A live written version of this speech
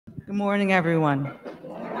Good morning, everyone. Good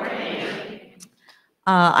morning.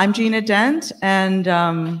 I'm Gina, Dent, and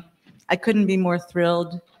I couldn't be more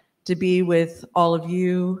thrilled to be with all of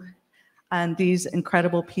you and these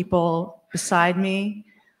incredible people beside me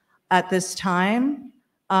at this time.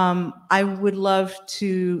 I would love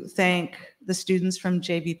to thank the students from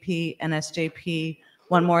JVP and SJP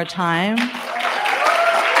one more time.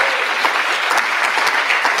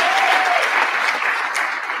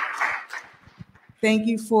 Thank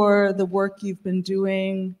you for the work you've been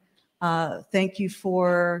doing. Thank you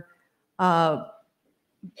for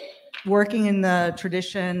working in the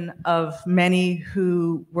tradition of many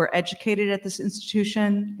who were educated at this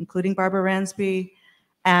institution, including Barbara Ransby,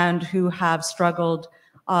 and who have struggled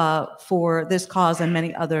for this cause and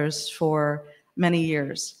many others for many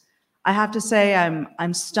years. I have to say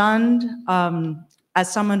I'm stunned.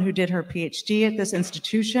 As someone who did her PhD at this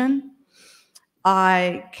institution,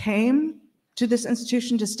 I came to this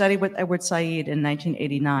institution to study with Edward Said in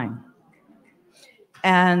 1989.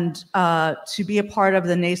 And to be a part of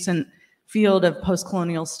the nascent field of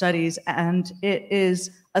post-colonial studies, and it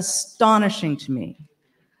is astonishing to me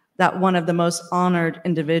that one of the most honored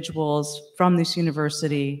individuals from this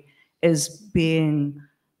university is being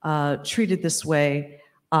treated this way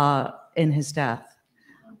in his death.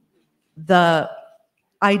 The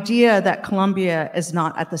idea that Colombia is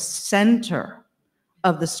not at the center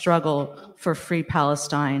of the struggle for free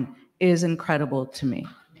Palestine is incredible to me.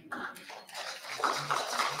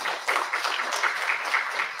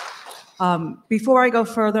 Before I go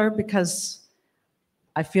further, because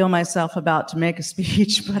I feel myself about to make a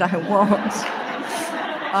speech, but I won't.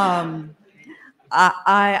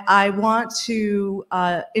 I want to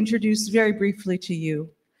introduce very briefly to you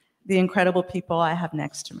the incredible people I have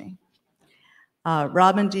next to me.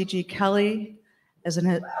 Robin D.G. Kelley is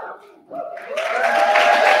an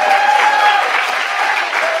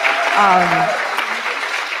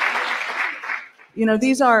you know,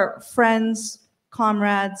 these are friends,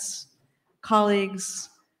 comrades, colleagues,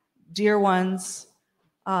 dear ones.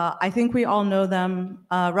 I think we all know them.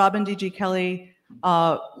 Robin D.G. Kelley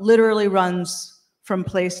literally runs from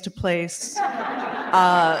place to place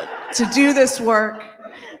to do this work.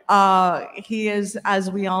 He is, as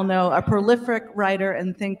we all know, a prolific writer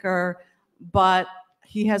and thinker, but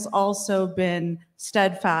he has also been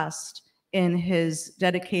steadfast in his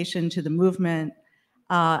dedication to the movement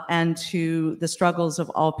and to the struggles of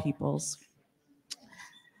all peoples.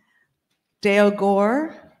 Dayo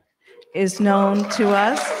Gore is known to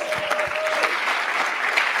us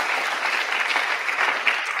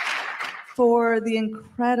for the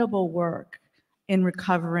incredible work in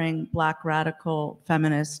recovering Black radical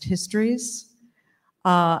feminist histories,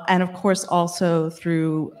 and of course also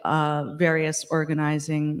through various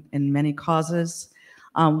organizing in many causes.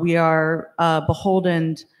 We are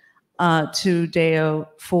beholden to Dayo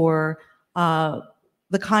for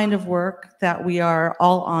the kind of work that we are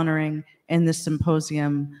all honoring in this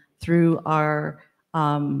symposium through our,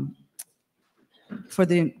 for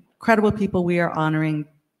the incredible people we are honoring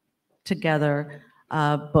together,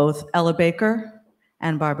 both Ella Baker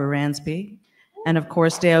and Barbara Ransby. And of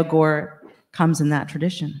course, Dayo Gore comes in that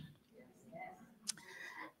tradition.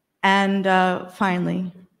 And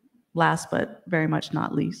finally, last but very much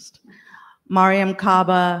not least, Mariame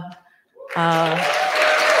Kaba.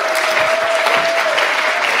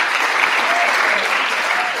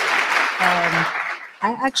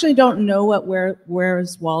 I actually don't know what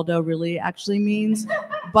where's Waldo really actually means,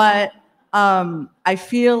 but I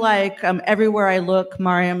feel like everywhere I look,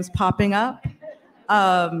 Mariame's popping up.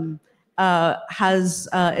 Is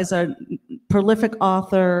a prolific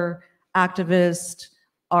author, activist,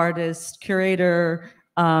 artist, curator,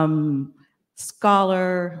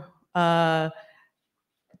 scholar,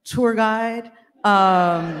 tour guide,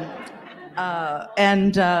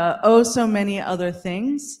 and oh so many other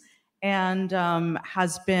things, and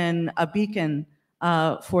has been a beacon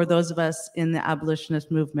for those of us in the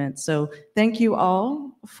abolitionist movement. So thank you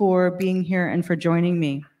all for being here and for joining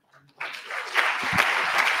me.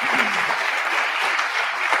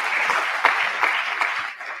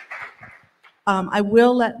 I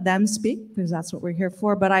will let them speak because that's what we're here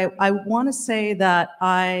for, but I want to say that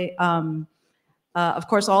of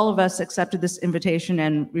course, all of us accepted this invitation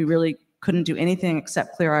and we really couldn't do anything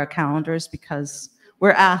except clear our calendars because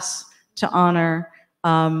we're asked to honor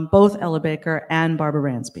both Ella Baker and Barbara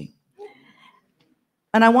Ransby.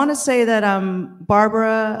 And I want to say that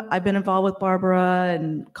Barbara, I've been involved with Barbara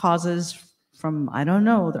and causes from, I don't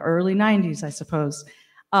know, the early 90s, I suppose.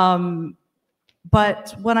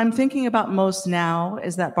 But what I'm thinking about most now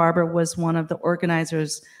is that Barbara was one of the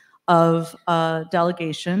organizers of a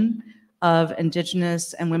delegation of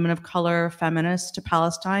Indigenous and women of color feminists to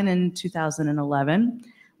Palestine in 2011,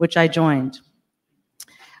 which I joined.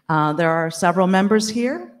 There are several members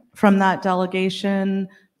here from that delegation: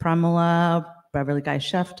 Pramila, Beverly Guy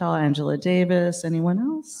Sheftal, Angela Davis, anyone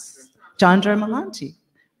else? Chandra Malanti.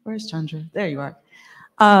 Where's Chandra? There you are.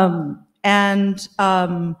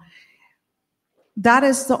 That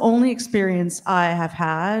is the only experience I have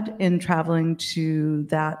had in traveling to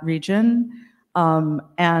that region.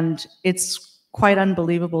 And it's quite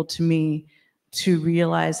unbelievable to me to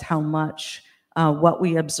realize how much what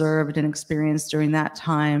we observed and experienced during that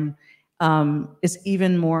time is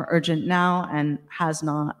even more urgent now and has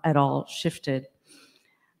not at all shifted.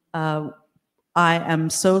 I am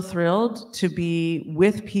so thrilled to be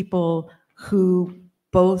with people who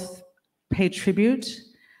both pay tribute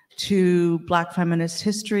to Black feminist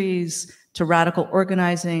histories, to radical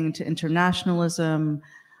organizing, to internationalism,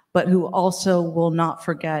 but who also will not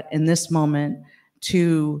forget in this moment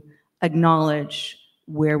to acknowledge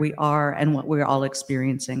where we are and what we're all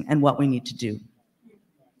experiencing and what we need to do.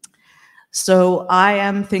 So I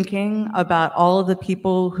am thinking about all of the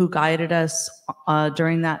people who guided us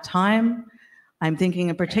during that time. I'm thinking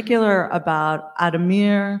in particular about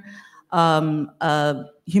Adamir, a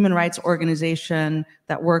human rights organization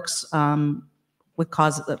that works with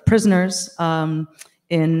prisoners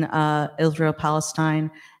in Israel,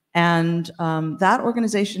 Palestine. And that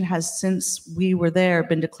organization has, since we were there,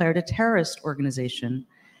 been declared a terrorist organization,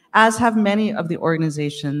 as have many of the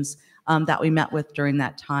organizations that we met with during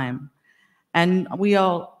that time. And we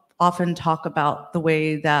all often talk about the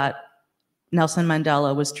way that Nelson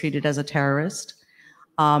Mandela was treated as a terrorist.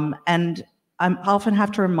 And I often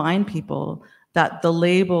have to remind people that the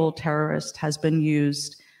label terrorist has been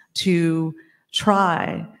used to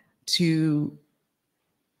try to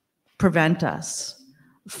prevent us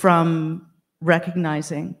from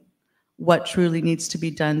recognizing what truly needs to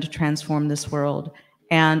be done to transform this world.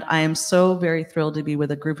 And I am so very thrilled to be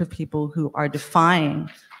with a group of people who are defying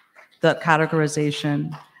the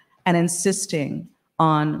categorization and insisting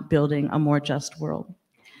on building a more just world.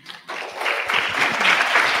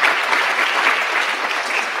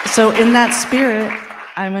 So in that spirit,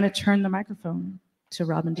 I'm going to turn the microphone to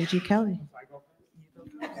Robin D.G. Kelley.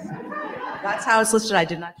 That's how it's listed. I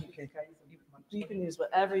did not. You can use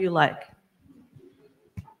whatever you like.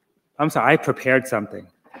 I'm sorry, I prepared something.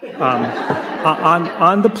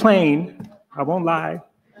 On the plane, I won't lie,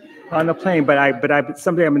 on the plane, but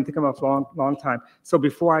something I've been thinking about for a long time. So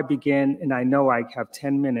before I begin, and I know I have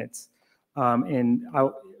 10 minutes, and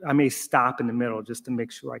I may stop in the middle just to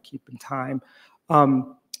make sure I keep in time.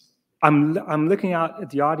 I'm looking out at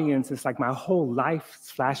the audience. It's like my whole life is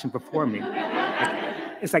flashing before me.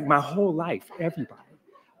 It's like my whole life, everybody.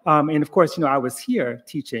 And of course, I was here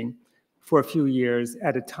teaching for a few years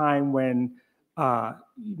at a time when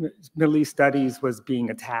Middle East studies was being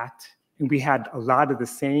attacked. And we had a lot of the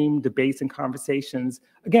same debates and conversations,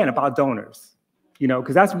 again, about donors,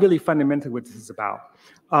 because that's really fundamentally what this is about.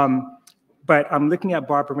 But I'm looking at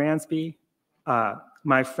Barbara Ransby,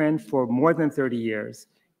 my friend for more than 30 years.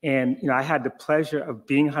 And I had the pleasure of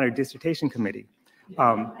being on her dissertation committee.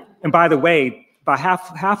 And by the way, about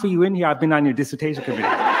half of you in here, I've been on your dissertation committee.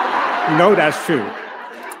 That's true.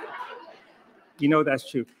 That's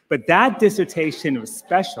true. But that dissertation was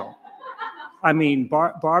special. I mean,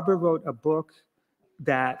 Barbara wrote a book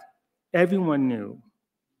that everyone knew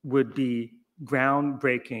would be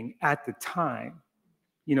groundbreaking at the time,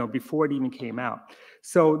 before it even came out.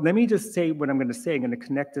 So let me just say what I'm going to say. I'm going to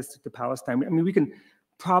connect this to Palestine. I mean, we can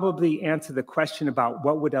probably answer the question about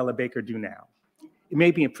what would Ella Baker do now. It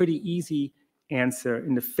may be a pretty easy answer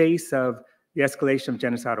in the face of the escalation of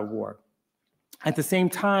genocidal war. At the same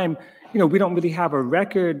time, we don't really have a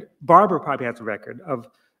record. Barbara probably has a record of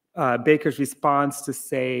Baker's response to,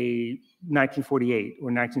 say, 1948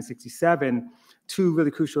 or 1967, two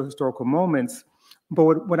really crucial historical moments.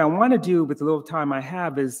 But what I want to do with the little time I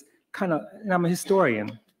have is and I'm a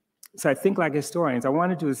historian, so I think like historians. I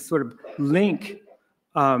want to do is sort of link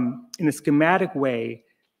in a schematic way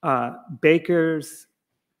Baker's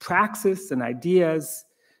praxis and ideas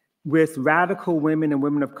with radical women and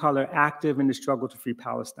women of color active in the struggle to free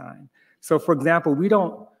Palestine. So, for example,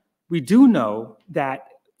 we do know that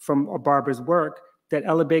from Barbara's work that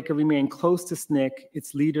Ella Baker remained close to SNCC,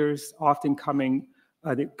 its leaders often coming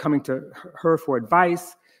to her for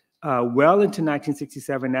advice. Well into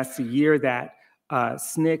 1967, that's the year that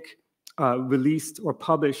SNCC released or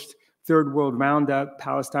published Third World Roundup,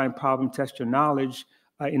 Palestine Problem, Test Your Knowledge,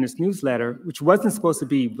 in its newsletter, which wasn't supposed to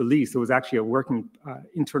be released. It was actually a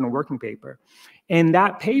internal working paper. And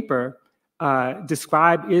that paper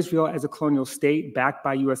described Israel as a colonial state backed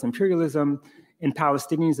by US imperialism and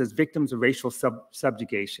Palestinians as victims of racial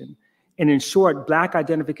subjugation. And in short, Black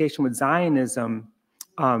identification with Zionism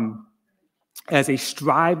as a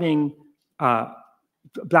striving,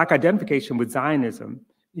 Black identification with Zionism,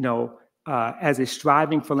 as a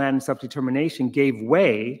striving for land and self-determination gave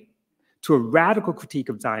way to a radical critique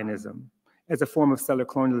of Zionism as a form of settler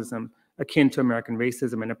colonialism akin to American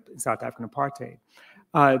racism and South African apartheid.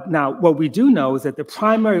 Now, what we do know is that the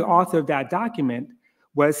primary author of that document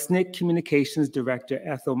was SNCC Communications Director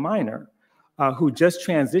Ethel Minor, who just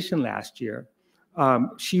transitioned last year.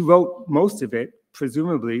 She wrote most of it,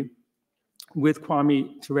 presumably, with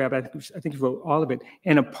Kwame Ture. I think he wrote all of it.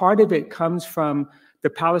 And a part of it comes from the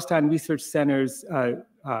Palestine Research Center's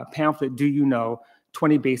pamphlet, Do You Know?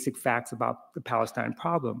 20 Basic Facts About the Palestine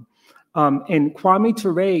Problem. And Kwame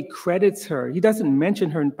Ture credits her, he doesn't mention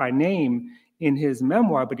her by name in his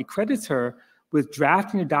memoir, but he credits her with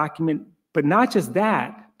drafting a document, but not just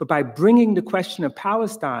that, but by bringing the question of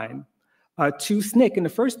Palestine to SNCC in the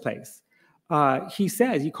first place. He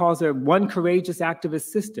says, he calls her one courageous activist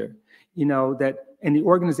sister, and the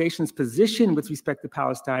organization's position with respect to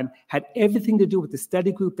Palestine had everything to do with the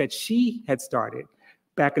study group that she had started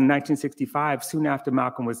back in 1965, soon after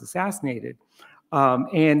Malcolm was assassinated.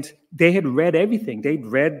 And they had read everything. They'd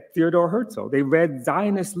read Theodore Herzl. They read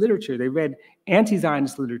Zionist literature. They read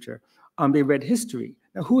anti-Zionist literature. They read history.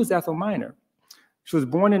 Now, who is Ethel Minor? She was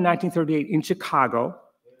born in 1938 in Chicago,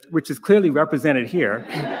 which is clearly represented here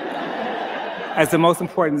as the most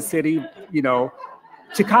important city.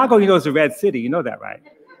 Chicago, is a red city. You know that, right?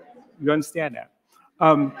 You understand that.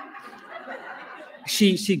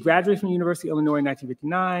 She graduated from the University of Illinois in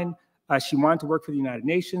 1959. She wanted to work for the United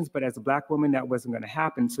Nations, but as a Black woman, that wasn't going to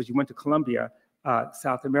happen. So she went to Colombia,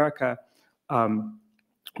 South America,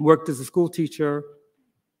 worked as a school teacher,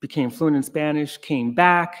 became fluent in Spanish, came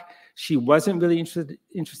back. She wasn't really interested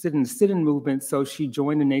in the sit-in movement, so she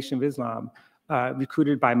joined the Nation of Islam,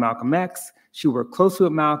 recruited by Malcolm X. She worked closely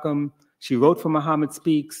with Malcolm. She wrote for Muhammad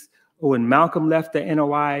Speaks. When Malcolm left the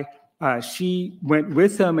NOI, she went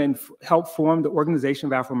with him and helped form the Organization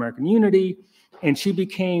of Afro-American Unity, and she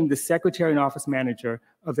became the secretary and office manager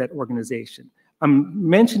of that organization. I'm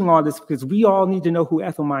mentioning all this because we all need to know who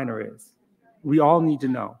Ethel Minor is. We all need to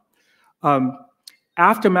know.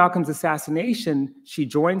 After Malcolm's assassination, she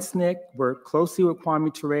joined SNCC, worked closely with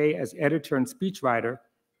Kwame Ture as editor and speechwriter.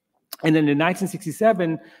 And then in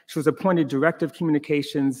 1967, she was appointed director of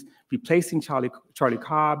communications, replacing Charlie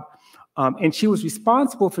Cobb. And she was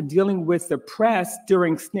responsible for dealing with the press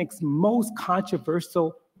during SNCC's most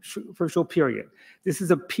controversial period. This is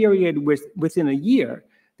a period within a year.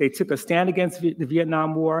 They took a stand against the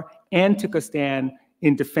Vietnam War and took a stand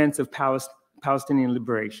in defense of Palestinian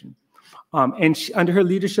liberation. Under her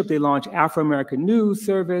leadership, they launched Afro-American News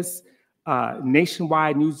Service,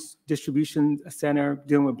 nationwide news distribution center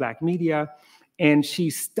dealing with Black media. And she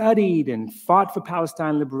studied and fought for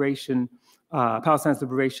Palestine's liberation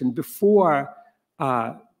before,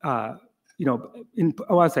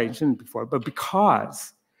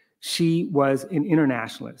 because she was an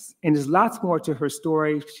internationalist. And there's lots more to her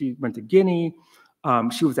story. She went to Guinea.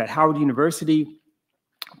 She was at Howard University,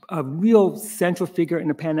 a real central figure in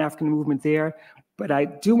the Pan-African movement there. But I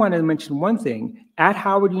do want to mention one thing. At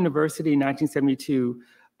Howard University in 1972,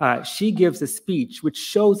 she gives a speech which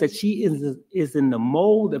shows that she is in the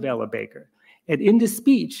mold of Ella Baker. And in this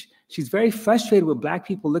speech, she's very frustrated with Black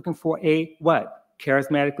people looking for a what?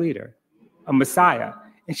 Charismatic leader, a messiah.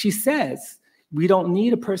 And she says, we don't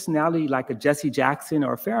need a personality like a Jesse Jackson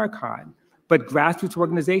or a Farrakhan, but grassroots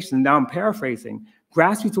organization. Now I'm paraphrasing.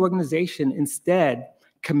 Grassroots organization instead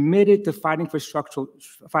committed to fighting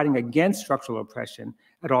against structural oppression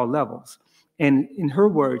at all levels. And in her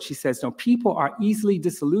words, she says, no, people are easily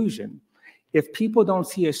disillusioned. If people don't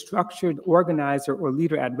see a structured organizer or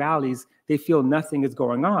leader at rallies, they feel nothing is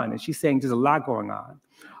going on. And she's saying there's a lot going on.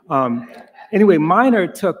 Anyway, Minor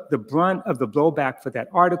took the brunt of the blowback for that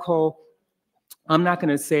article. I'm not going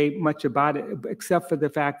to say much about it, except for the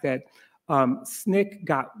fact that SNCC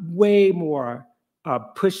got way more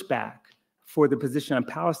pushback for the position on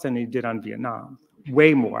Palestine than he did on Vietnam,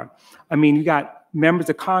 way more. I mean, you got members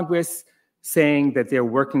of Congress saying that they're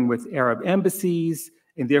working with Arab embassies,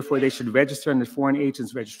 and therefore they should register in the Foreign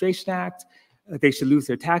Agents Registration Act. They should lose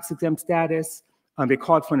their tax-exempt status. They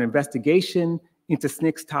called for an investigation into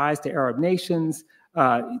SNCC's ties to Arab nations.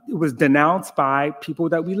 It was denounced by people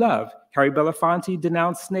that we love. Harry Belafonte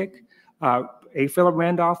denounced SNCC, A. Philip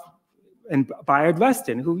Randolph, and Bayard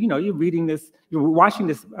Rustin, who, you're reading this, you're watching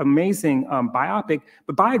this amazing biopic,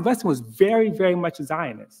 but Bayard Rustin was very, very much a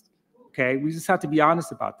Zionist, okay? We just have to be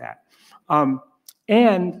honest about that.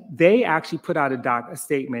 And they actually put out a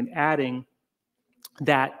statement adding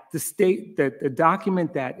that the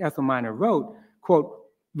document that Ethel Minor wrote, quote,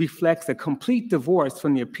 reflects a complete divorce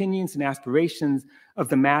from the opinions and aspirations of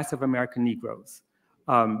the mass of American Negroes.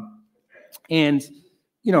 And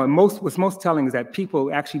you know, what's most telling is that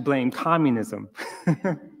people actually blame communism.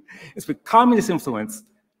 It's with communist influence,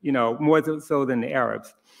 you know, more so than the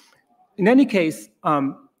Arabs. In any case,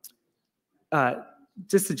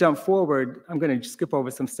 just to jump forward, I'm going to skip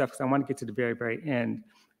over some stuff because I want to get to the very, very end.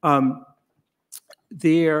 A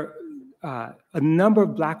number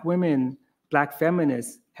of Black women, Black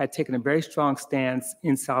feminists, had taken a very strong stance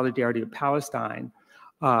in solidarity with Palestine.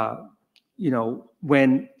 You know,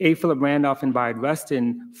 when A. Philip Randolph and Bayard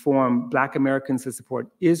Rustin formed Black Americans to Support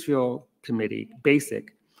Israel Committee,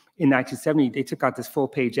 BASIC, in 1970, they took out this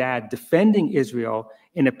full-page ad defending Israel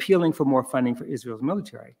and appealing for more funding for Israel's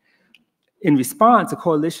military. In response, a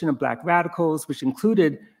coalition of Black radicals, which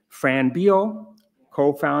included Fran Beal,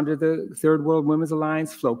 co-founder of the Third World Women's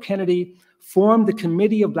Alliance, Flo Kennedy, formed the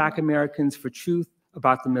Committee of Black Americans for Truth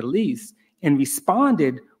About the Middle East and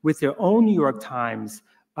responded with their own New York Times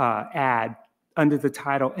ad under the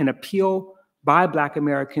title, An Appeal by Black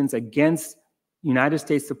Americans Against United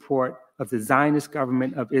States Support of the Zionist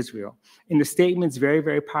Government of Israel. And the statement's very,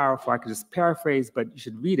 very powerful. I could just paraphrase, but you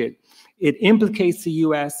should read it. It implicates the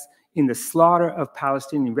U.S. in the slaughter of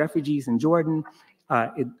Palestinian refugees in Jordan,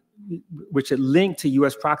 which it linked to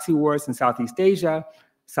U.S. proxy wars in Southeast Asia,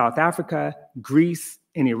 South Africa, Greece,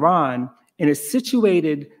 and Iran, and it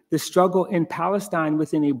situated the struggle in Palestine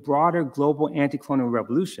within a broader global anti-colonial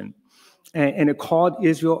revolution. And it called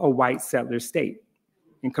Israel a white settler state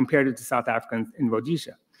and compared it to South Africa and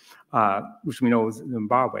Rhodesia, which we know is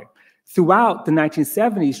Zimbabwe. Throughout the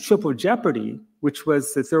 1970s, Triple Jeopardy, which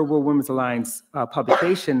was the Third World Women's Alliance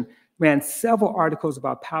publication, ran several articles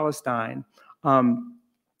about Palestine. And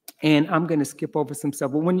I'm going to skip over some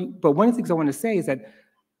stuff. But one of the things I want to say is that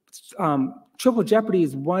Triple Jeopardy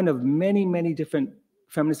is one of many, many different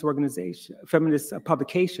feminist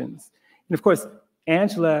publications. And of course,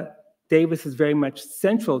 Angela Davis is very much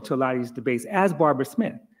central to a lot of these debates, as Barbara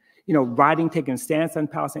Smith, you know, writing, taking a stance on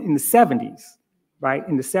Palestine in the 70s, right?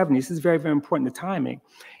 In the 70s, this is very, very important, the timing.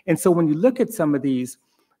 And so when you look at some of these,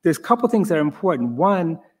 there's a couple things that are important.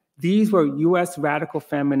 One, these were US radical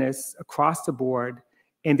feminists across the board,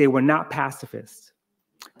 and they were not pacifists.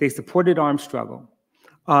 They supported armed struggle.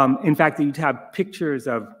 In fact, you'd have pictures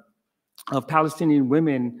of Palestinian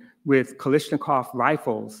women with Kalashnikov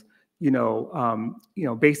rifles,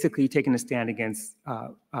 basically taking a stand against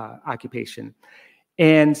occupation.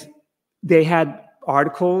 And they had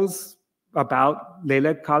articles about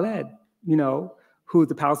Leila Khaled, who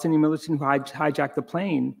the Palestinian militant who hijacked the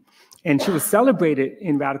plane. And she was celebrated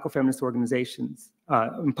in radical feminist organizations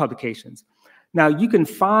and publications. Now, you can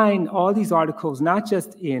find all these articles, not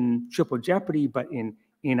just in Triple Jeopardy, but in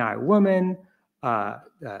I Woman,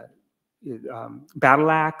 Battle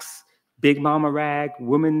Axe, Big Mama Rag,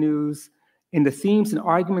 Woman News. And the themes and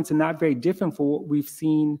arguments are not very different from what we've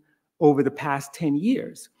seen over the past 10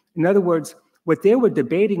 years. In other words, what they were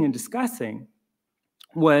debating and discussing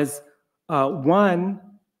was, one,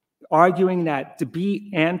 arguing that to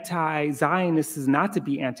be anti-Zionist is not to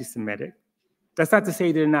be anti-Semitic. That's not to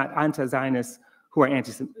say they're not anti-Zionists who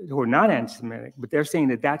are not anti-Semitic, but they're saying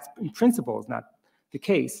that that's in principle is not the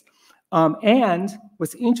case. And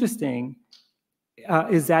what's interesting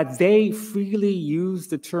is that they freely use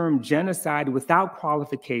the term genocide without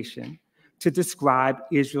qualification to describe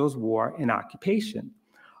Israel's war and occupation.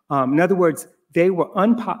 In other words, they were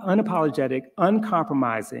unapologetic,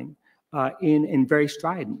 uncompromising, and very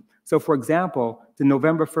strident. So, for example, the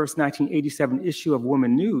November 1st, 1987 issue of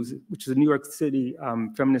Woman News, which is a New York City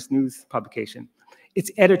feminist news publication, its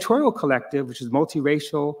editorial collective, which is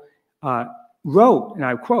multiracial, wrote, and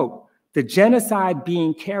I quote, "The genocide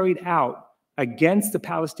being carried out against the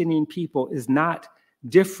Palestinian people is not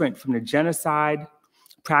different from the genocide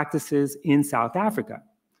practices in South Africa."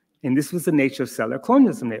 And this was the nature of settler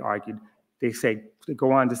colonialism, they argued. They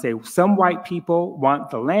go on to say, some white people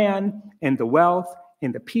want the land and the wealth,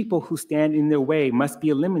 and the people who stand in their way must be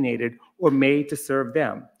eliminated or made to serve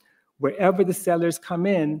them. Wherever the settlers come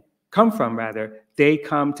from, they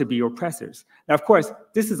come to be oppressors. Now, of course,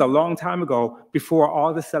 this is a long time ago, before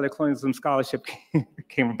all the settler colonialism scholarship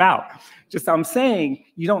came about. Just I'm saying,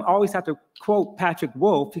 you don't always have to quote Patrick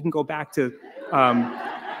Wolf. You can go back to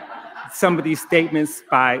some of these statements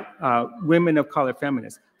by women of color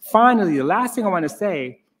feminists. Finally, the last thing I want to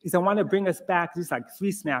say is I want to bring us back, these like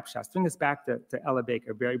 3 snapshots, bring us back to Ella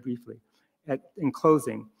Baker very briefly in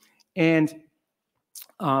closing. And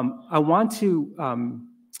I want to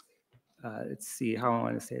let's see how I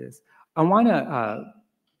want to say this. I want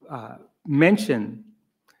to mention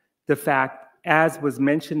the fact, as was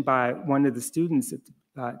mentioned by one of the students at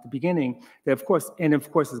the beginning, that of course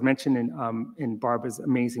is mentioned in Barbara's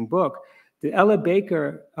amazing book, that Ella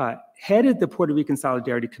Baker headed the Puerto Rican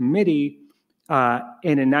Solidarity Committee, and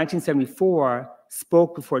in 1974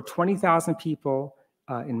 spoke before 20,000 people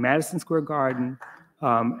in Madison Square Garden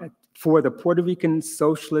for the Puerto Rican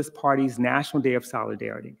Socialist Party's National Day of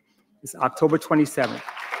Solidarity. It's October 27th.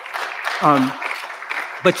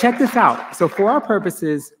 But check this out. So for our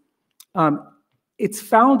purposes, its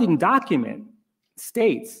founding document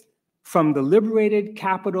states, from the liberated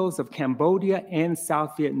capitals of Cambodia and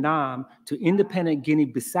South Vietnam to independent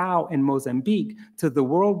Guinea-Bissau and Mozambique to the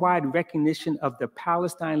worldwide recognition of the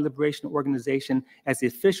Palestine Liberation Organization as the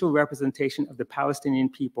official representation of the Palestinian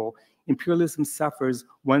people, imperialism suffers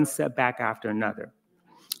one setback after another.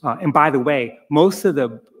 And by the way, most of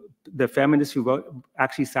the feminists who wrote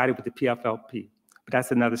actually sided with the PFLP, but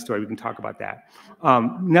that's another story. We can talk about that.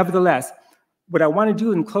 Nevertheless, what I want to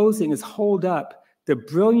do in closing is hold up the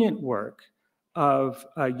brilliant work of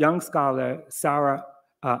a young scholar, Sarah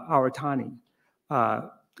Aratani,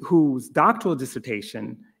 whose doctoral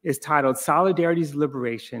dissertation is titled Solidarity's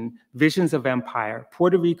Liberation, Visions of Empire,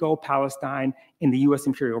 Puerto Rico, Palestine, and the U.S.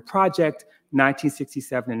 Imperial Project,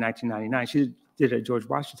 1967 and 1999. She did it at George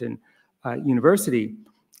Washington University.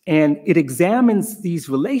 And it examines these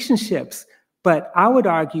relationships, but I would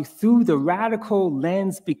argue through the radical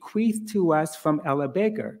lens bequeathed to us from Ella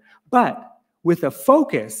Baker, but with a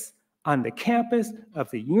focus on the campus of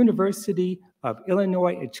the University of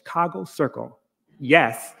Illinois at Chicago Circle.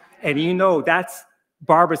 Yes, and you know that's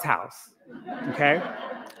Barbara's house, okay?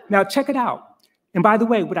 Now check it out. And by the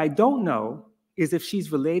way, what I don't know is if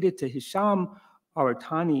she's related to Hisham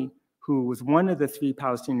Aratani, who was one of the 3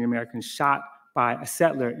 Palestinian Americans shot by a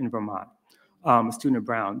settler in Vermont, a student at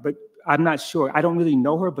Brown. But I'm not sure. I don't really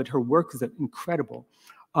know her, but her work is incredible.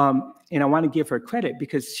 And I want to give her credit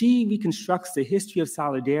because she reconstructs the history of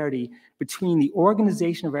solidarity between the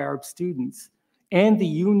Organization of Arab Students and the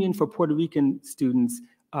Union for Puerto Rican Students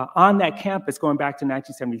on that campus going back to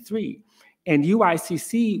 1973. And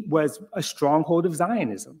UICC was a stronghold of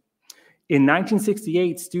Zionism. In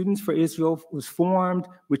 1968, Students for Israel was formed,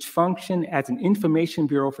 which functioned as an information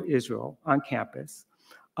bureau for Israel on campus.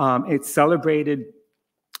 It celebrated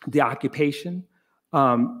the occupation.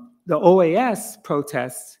 The OAS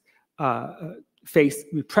protests faced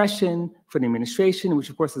repression from the administration, which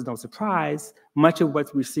of course is no surprise. Much of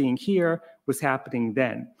what we're seeing here was happening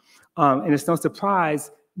then. And it's no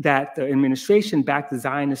surprise that the administration backed the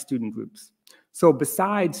Zionist student groups. So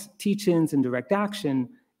besides teach-ins and direct action,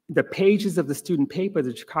 the pages of the student paper,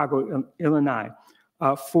 the Chicago Illini,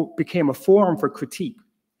 became a forum for critique.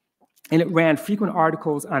 And it ran frequent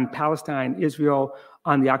articles on Palestine, Israel,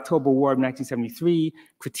 on the October War of 1973,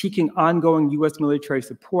 critiquing ongoing US military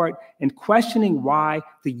support and questioning why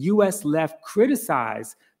the US left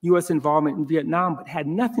criticized US involvement in Vietnam, but had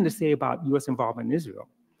nothing to say about US involvement in Israel,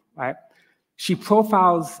 right? She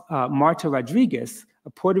profiles Marta Rodriguez, a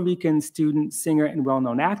Puerto Rican student, singer, and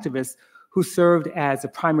well-known activist who served as a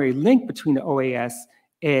primary link between the OAS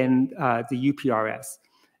and the UPRS.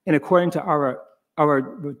 And according to our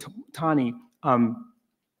Tani,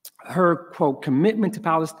 her, quote, commitment to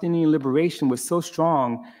Palestinian liberation was so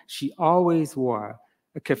strong, she always wore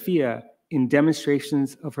a keffiyeh in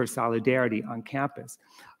demonstrations of her solidarity on campus.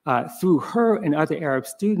 Through her and other Arab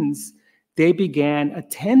students, they began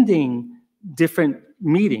attending different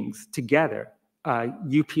meetings together,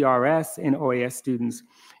 UPRS and OAS students,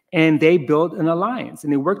 and they built an alliance,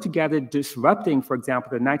 and they worked together disrupting, for example,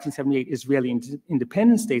 the 1978 Israeli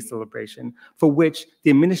Independence Day celebration, for which the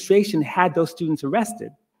administration had those students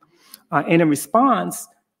arrested. And in response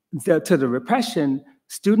to the repression,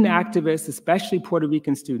 student activists, especially Puerto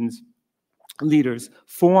Rican students, leaders,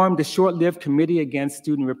 formed the short-lived Committee Against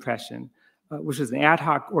Student Repression, which was an ad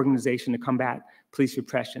hoc organization to combat police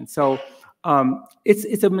repression. So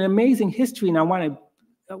it's an amazing history, and I want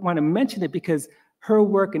to mention it because her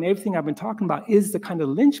work and everything I've been talking about is the kind of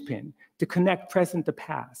linchpin to connect present to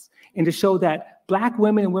past and to show that Black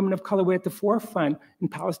women and women of color were at the forefront in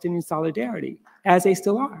Palestinian solidarity, as they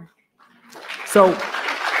still are. So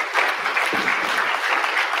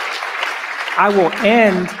I will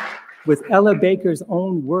end with Ella Baker's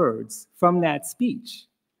own words from that speech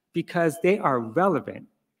because they are relevant.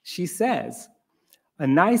 She says, "A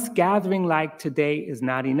nice gathering like today is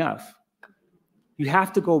not enough. You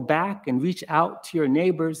have to go back and reach out to your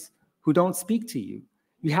neighbors who don't speak to you.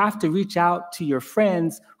 You have to reach out to your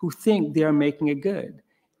friends who think they're making it good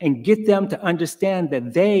and get them to understand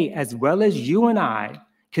that they, as well as you and I,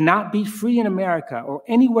 cannot be free in America or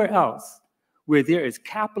anywhere else where there is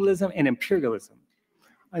capitalism and imperialism.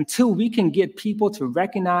 Until we can get people to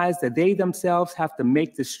recognize that they themselves have to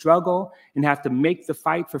make the struggle and have to make the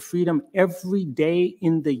fight for freedom every day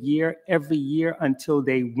in the year, every year until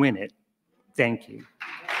they win it. Thank you.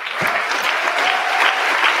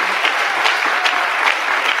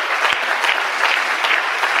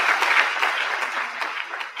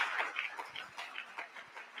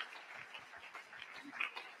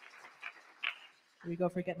 Here we go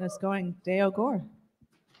for getting us going. Dayo, Gore.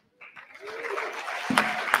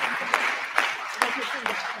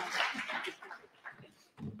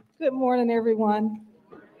 Good morning, everyone.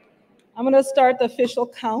 I'm going to start the official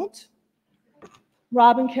count.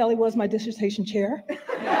 Robin Kelley was my dissertation chair.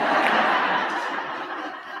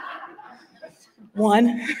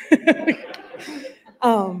 1.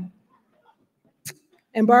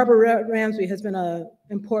 And Barbara Ransby has been an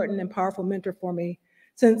important and powerful mentor for me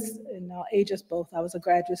since, and I'll age us both, I was a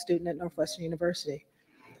graduate student at Northwestern University.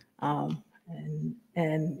 But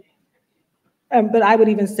I would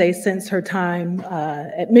even say since her time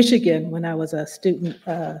at Michigan, when I was a student,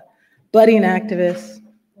 budding activist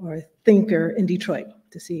or thinker in Detroit,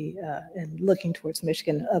 to see and looking towards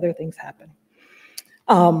Michigan and other things happen.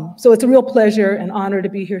 So it's a real pleasure and honor to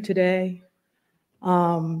be here today,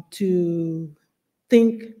 to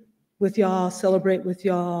think with y'all, celebrate with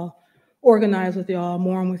y'all, organize with y'all,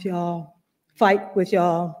 mourn with y'all, fight with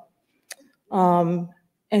y'all, and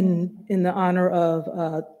in the honor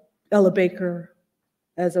of Ella Baker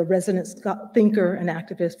as a resident thinker and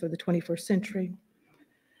activist for the 21st century.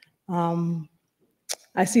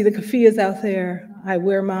 I see the keffiyehs out there. I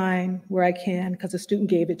wear mine where I can because a student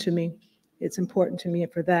gave it to me. It's important to me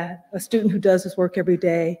for that. A student who does this work every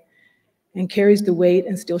day and carries the weight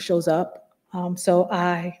and still shows up. So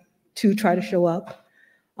I too try to show up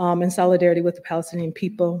in solidarity with the Palestinian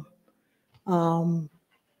people.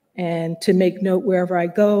 And to make note wherever I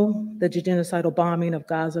go, the genocidal bombing of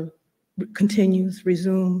Gaza continues,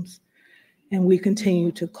 resumes, and we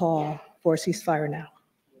continue to call for a ceasefire now.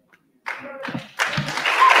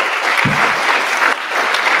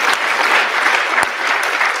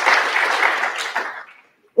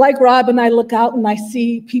 Like Robin, I look out and I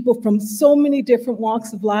see people from so many different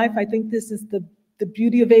walks of life. I think this is the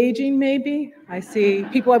beauty of aging, maybe. I see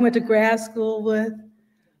people I went to grad school with,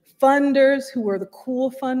 funders who were the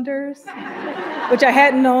cool funders, which I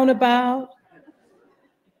hadn't known about.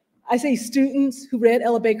 I see students who read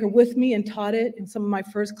Ella Baker with me and taught it in some of my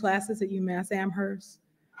first classes at UMass Amherst.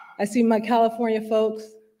 I see my California folks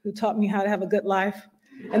who taught me how to have a good life.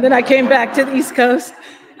 And then I came back to the East Coast.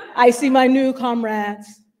 I see my new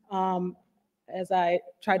comrades as I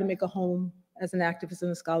try to make a home as an activist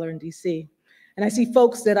and a scholar in DC. And I see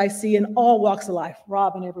folks that I see in all walks of life,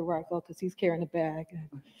 Robin everywhere I go because he's carrying a bag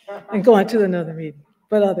and going to another meeting,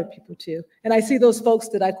 but other people too. And I see those folks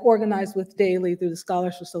that I organize with daily through the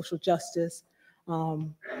Scholars for Social Justice,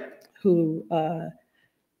 who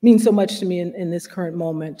mean so much to me in this current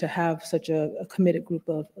moment to have such a committed group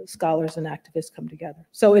of scholars and activists come together.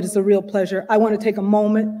 So it is a real pleasure. I want to take a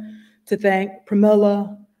moment to thank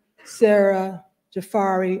Pramila, Sarah,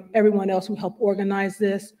 Jafari, everyone else who helped organize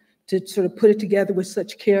this, to sort of put it together with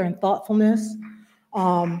such care and thoughtfulness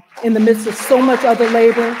in the midst of so much other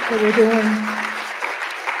labor that we're doing.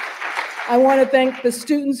 I want to thank the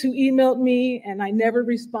students who emailed me and I never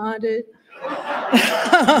responded.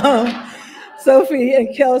 Sophie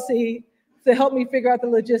and Kelsey, to help me figure out the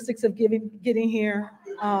logistics of getting here.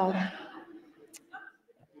 I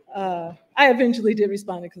eventually did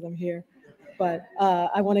respond because I'm here, but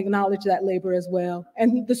I want to acknowledge that labor as well.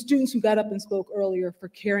 And the students who got up and spoke earlier for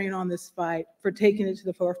carrying on this fight, for taking it to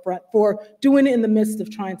the forefront, for doing it in the midst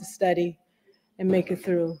of trying to study and make it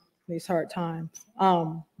through these hard times.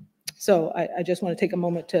 So I just want to take a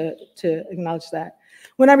moment to acknowledge that.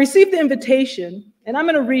 When I received the invitation, and I'm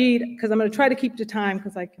going to read, because I'm going to try to keep to time,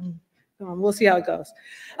 because I can, we'll see how it goes.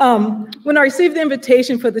 When I received the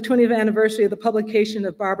invitation for the 20th anniversary of the publication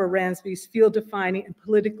of Barbara Ransby's field-defining and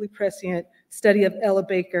politically prescient study of Ella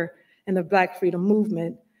Baker and the Black Freedom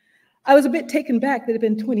Movement, I was a bit taken back that it had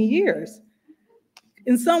been 20 years.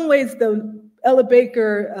 In some ways, the Ella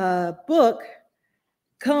Baker book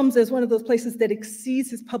comes as one of those places that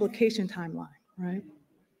exceeds its publication timeline, right?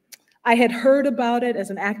 I had heard about it as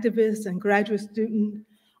an activist and graduate student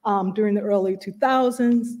during the early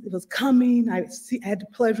 2000s. It was coming. I had the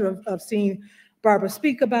pleasure of seeing Barbara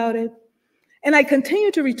speak about it. And I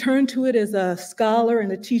continued to return to it as a scholar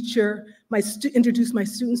and a teacher. Introduced my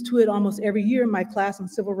students to it almost every year in my class on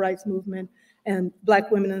civil rights movement and Black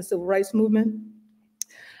women in the civil rights movement.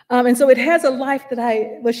 And so it has a life that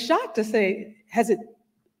I was shocked to say, has it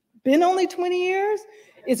been only 20 years?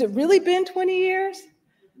 Is it really been 20 years?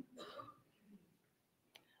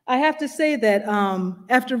 I have to say that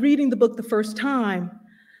after reading the book the first time,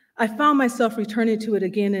 I found myself returning to it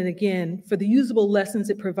again and again for the usable lessons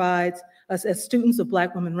it provides us as students of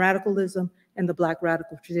Black women radicalism and the Black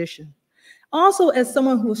radical tradition. Also as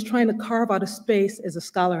someone who was trying to carve out a space as a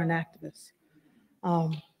scholar and activist.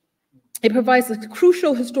 It provides a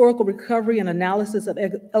crucial historical recovery and analysis of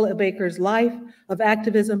Ella Baker's life of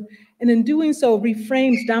activism, and in doing so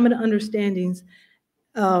reframes dominant understandings,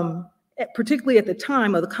 particularly at the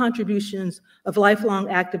time, of the contributions of lifelong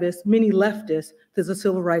activists, many leftists, to the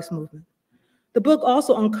civil rights movement. The book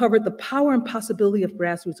also uncovered the power and possibility of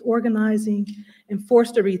grassroots organizing and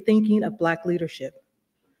forced a rethinking of Black leadership.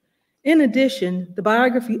 In addition, the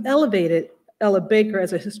biography elevated Ella Baker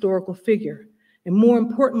as a historical figure, and more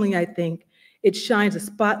importantly, I think, it shines a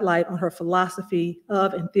spotlight on her philosophy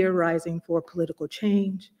of and theorizing for political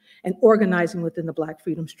change and organizing within the Black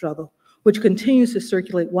freedom struggle, which continues to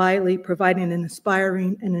circulate widely, providing an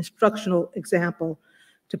inspiring and instructional example,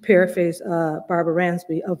 to paraphrase Barbara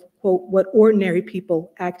Ransby, of, quote, what ordinary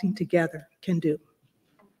people acting together can do.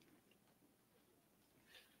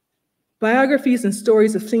 Biographies and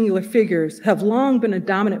stories of singular figures have long been a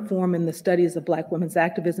dominant form in the studies of Black women's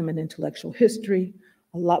activism and intellectual history.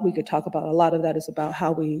 A lot we could talk about. A lot of that is about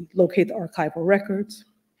how we locate the archival records.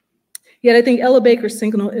 Yet I think Ella Baker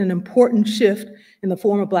signaled an important shift in the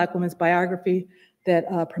form of Black women's biography that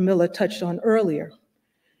Pramila touched on earlier.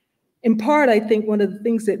 In part, I think one of the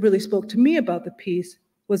things that really spoke to me about the piece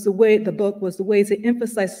was the ways it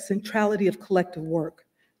emphasized the centrality of collective work,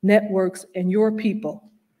 networks, and your people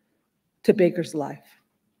to Baker's life.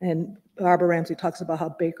 And Barbara Ransby talks about how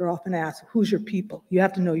Baker often asks, who's your people? You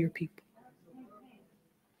have to know your people.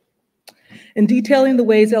 In detailing the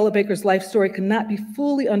ways Ella Baker's life story cannot be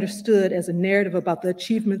fully understood as a narrative about the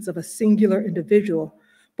achievements of a singular individual,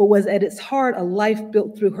 but was at its heart a life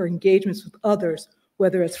built through her engagements with others,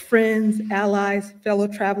 whether as friends, allies, fellow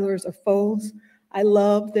travelers, or foes. I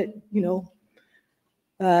love that,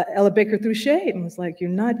 Ella Baker threw shade and was like, you're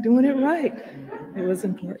not doing it right. It was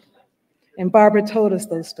important. And Barbara told us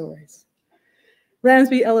those stories.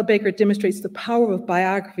 Ransby Ella Baker demonstrates the power of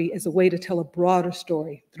biography as a way to tell a broader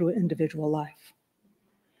story through an individual life.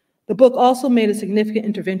 The book also made a significant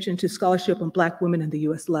intervention to scholarship on Black women in the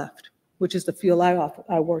US left, which is the field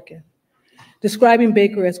I work in. Describing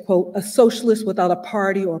Baker as, quote, a socialist without a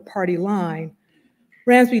party or a party line,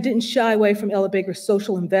 Ransby didn't shy away from Ella Baker's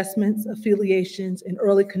social investments, affiliations, and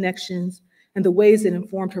early connections, and the ways it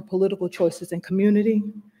informed her political choices and community.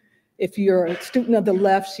 If you're a student of the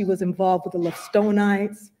left, she was involved with the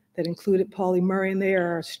Leftonites that included Pauli Murray, and they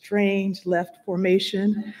are a strange left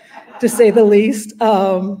formation, to say the least.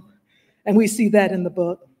 And we see that in the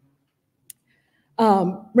book.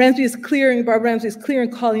 Barbara Ransby is clear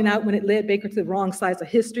in calling out when it led Baker to the wrong sides of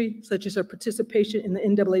history, such as her participation in the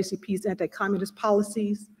NAACP's anti-communist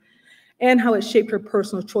policies, and how it shaped her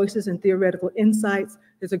personal choices and theoretical insights.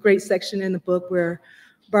 There's a great section in the book where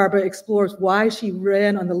Barbara explores why she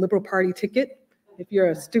ran on the Liberal Party ticket. If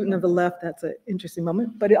you're a student of the left, that's an interesting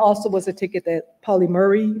moment. But it also was a ticket that Pauli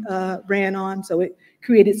Murray ran on, so it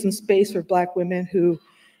created some space for Black women who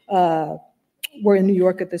were in New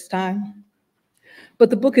York at this time. But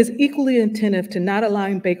the book is equally attentive to not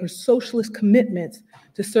allowing Baker's socialist commitments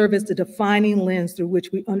to serve as the defining lens through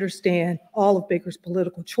which we understand all of Baker's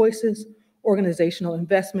political choices, organizational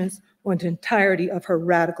investments, or the entirety of her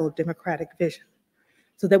radical democratic vision,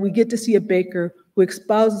 so that we get to see a Baker who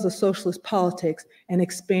espouses a socialist politics and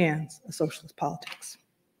expands a socialist politics.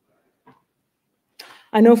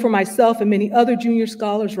 I know for myself and many other junior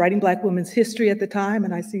scholars writing Black women's history at the time,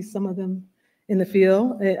 and I see some of them in the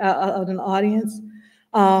field, out in the audience,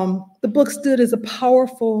 the book stood as a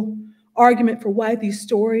powerful argument for why these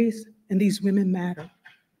stories and these women matter.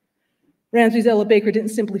 Ransby's Ella Baker didn't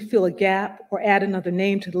simply fill a gap or add another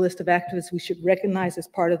name to the list of activists we should recognize as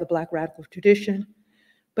part of the Black radical tradition,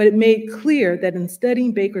 but it made clear that in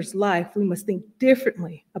studying Baker's life, we must think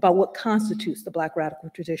differently about what constitutes the Black radical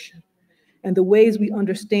tradition and the ways we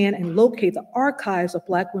understand and locate the archives of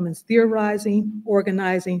Black women's theorizing,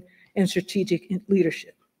 organizing, and strategic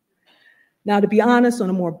leadership. Now, to be honest, on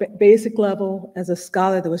a more basic level, as a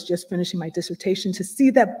scholar that was just finishing my dissertation, to see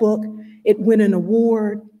that book, it win an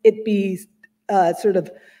award, it be sort of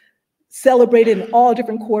celebrated in all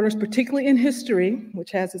different quarters, particularly in history, which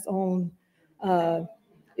has its own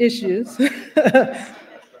issues.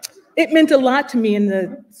 It meant a lot to me in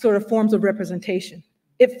the sort of forms of representation.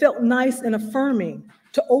 It felt nice and affirming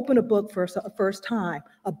to open a book for a first time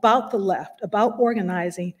about the left, about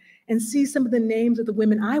organizing, and see some of the names of the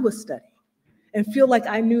women I was studying, and feel like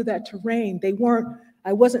I knew that terrain.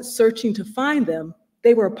 I wasn't searching to find them.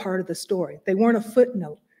 They were a part of the story. They weren't a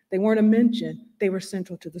footnote. They weren't a mention. They were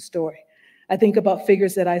central to the story. I think about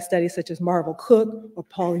figures that I study, such as Marvel Cook or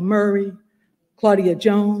Pauli Murray, Claudia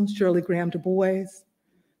Jones, Shirley Graham Du Bois.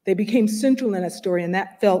 They became central in that story, and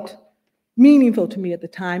that felt meaningful to me at the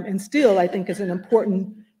time, and still I think is an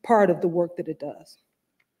important part of the work that it does.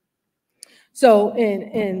 So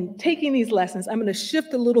in taking these lessons, I'm going to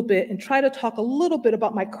shift a little bit and try to talk a little bit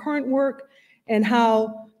about my current work and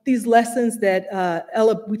how these lessons that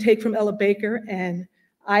we take from Ella Baker, and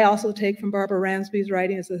I also take from Barbara Ransby's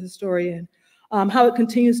writing as a historian, how it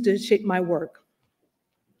continues to shape my work.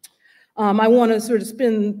 I want to sort of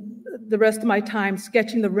spend the rest of my time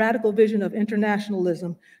sketching the radical vision of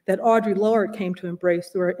internationalism that Audre Lorde came to embrace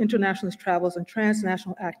through her internationalist travels and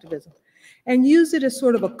transnational activism, and use it as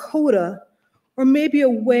sort of a coda, or maybe a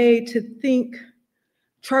way to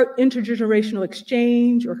chart intergenerational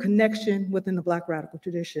exchange or connection within the Black radical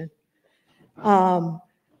tradition. And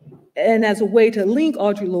as a way to link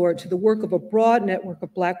Audre Lorde to the work of a broad network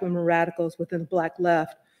of Black women radicals within the Black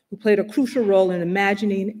left, who played a crucial role in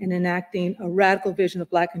imagining and enacting a radical vision of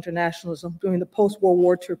Black internationalism during the post-World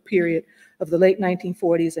War II period of the late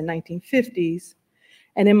 1940s and 1950s.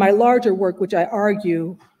 And in my larger work, which I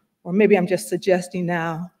argue, or maybe I'm just suggesting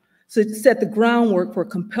now, to set the groundwork for a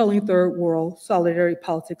compelling third world solidarity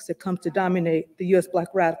politics that comes to dominate the US Black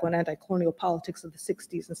radical and anti-colonial politics of the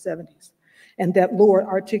 60s and 70s, and that Lorde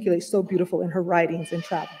articulates so beautiful in her writings and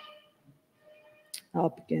travel. I'll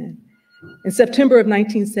begin. In September of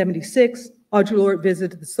 1976, Audre Lorde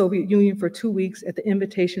visited the Soviet Union for 2 weeks at the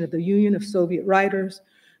invitation of the Union of Soviet Writers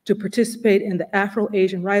to participate in the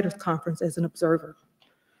Afro-Asian Writers Conference as an observer.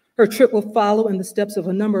 Her trip will follow in the steps of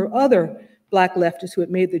a number of other Black leftists who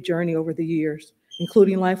had made the journey over the years,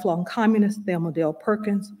 including lifelong communist Thelma Dale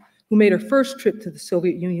Perkins, who made her first trip to the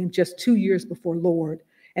Soviet Union just 2 years before Lorde,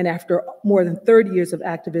 and after more than 30 years of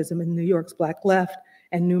activism in New York's Black left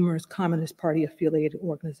and numerous Communist Party affiliated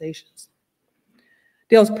organizations.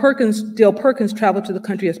 Dale Perkins traveled to the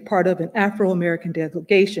country as part of an Afro-American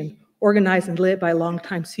delegation organized and led by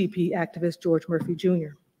longtime CP activist George Murphy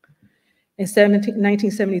Jr. In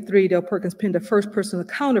 1973, Dale Perkins penned a first-person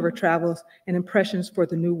account of her travels and impressions for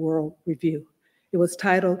the New World Review. It was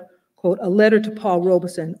titled, quote, "A Letter to Paul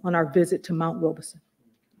Robeson on Our Visit to Mount Robeson."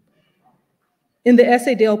 In the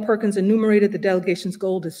essay, Dale Perkins enumerated the delegation's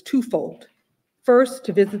goal as twofold. First,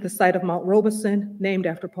 to visit the site of Mount Robeson, named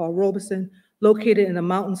after Paul Robeson, located in a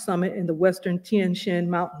mountain summit in the western Tian Shan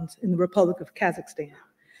Mountains in the Republic of Kazakhstan.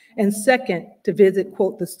 And second, to visit,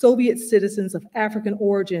 quote, "the Soviet citizens of African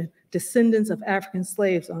origin, descendants of African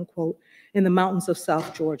slaves," unquote, in the mountains of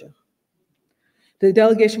South Georgia. The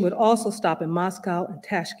delegation would also stop in Moscow and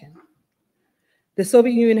Tashkent. The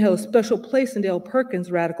Soviet Union held a special place in Dale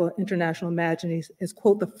Perkins' radical international imaginings as,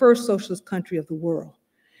 quote, "the first socialist country of the world."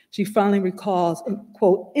 She finally recalls,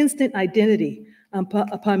 quote, "instant identity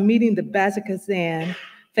upon meeting the Bazakazan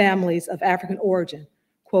families of African origin,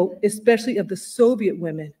 quote, especially of the Soviet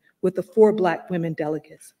women with the 4 Black women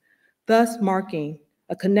delegates, thus marking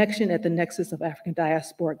a connection at the nexus of African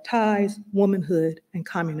diasporic ties, womanhood, and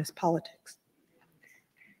communist politics."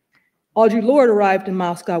 Audre Lorde arrived in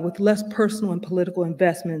Moscow with less personal and political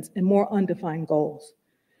investments and more undefined goals.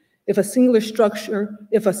 If a similar structured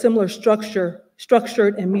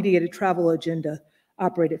and mediated travel agenda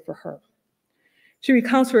operated for her. She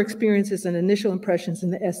recounts her experiences and initial impressions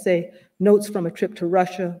in the essay, Notes from a Trip to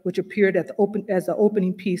Russia, which appeared as the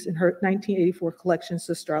opening piece in her 1984 collection,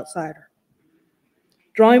 Sister Outsider.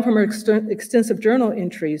 Drawing from her extensive journal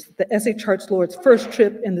entries, the essay charts Lorde's first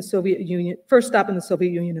stop in the Soviet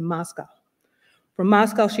Union in Moscow. From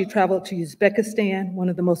Moscow, she traveled to Uzbekistan, one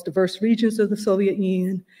of the most diverse regions of the Soviet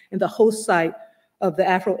Union, and the host site of the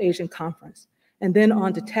Afro-Asian Conference, and then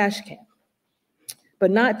on to Tashkent,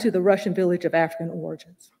 but not to the Russian village of African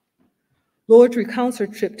origins. Lorde recounts her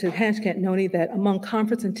trip to Tashkent, noting that among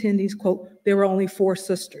conference attendees, quote, "there were only 4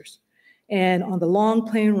 sisters," and on the long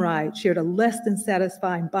plane ride, shared a less than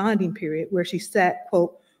satisfying bonding period where she sat,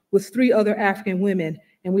 quote, "with 3 other African women,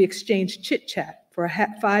 and we exchanged chit-chat for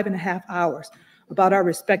 5.5 hours about our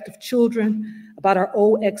respective children, about our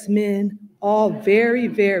old ex-men, all very,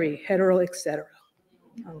 very hetero, etc."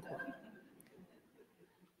 Unquote.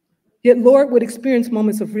 Yet Lorde would experience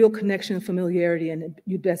moments of real connection and familiarity in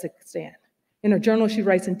Uzbekistan. In her journal, she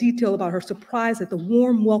writes in detail about her surprise at the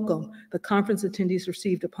warm welcome the conference attendees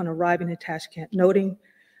received upon arriving in Tashkent, noting,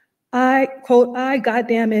 "I, quote, I,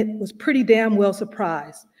 goddamn it, was pretty damn well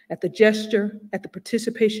surprised at the gesture, at the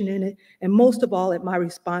participation in it, and most of all at my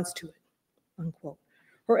response to it," unquote.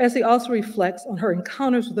 Her essay also reflects on her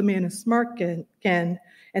encounters with the man in smart skin and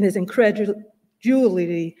his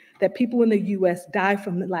incredulity that people in the US die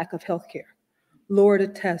from the lack of health care. Lord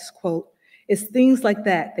attests, quote, "It's things like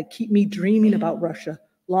that that keep me dreaming about Russia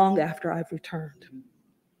long after I've returned,"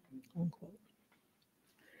 unquote.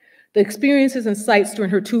 The experiences and sights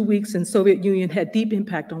during her 2 weeks in Soviet Union had deep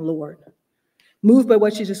impact on Lord. Moved by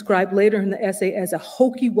what she described later in the essay as a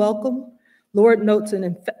hokey welcome, Lord notes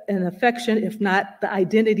an affection, if not the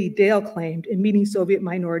identity Dayo claimed in meeting Soviet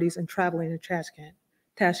minorities and traveling in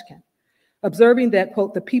Tashkent, observing that,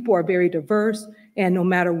 quote, "the people are very diverse, and no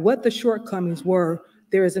matter what the shortcomings were,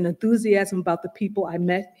 there is an enthusiasm about the people I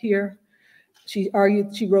met here." She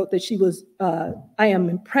wrote that she was, "I am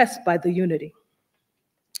impressed by the unity."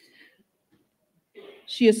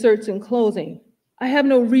 She asserts in closing, "I have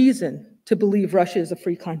no reason to believe Russia is a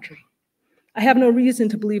free country. I have no reason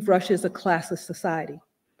to believe Russia is a classless society.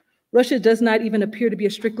 Russia does not even appear to be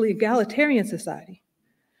a strictly egalitarian society.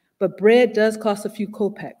 But bread does cost a few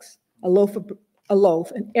kopecks, a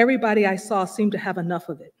loaf, and everybody I saw seemed to have enough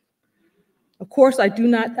of it. Of course, I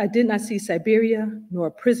did not see Siberia, nor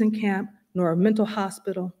a prison camp, nor a mental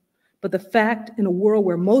hospital, but the fact in a world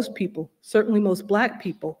where most people, certainly most Black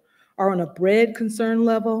people, are on a bread concern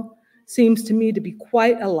level seems to me to be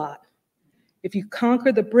quite a lot. If you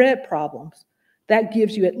conquer the bread problems, that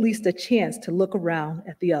gives you at least a chance to look around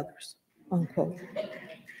at the others," unquote.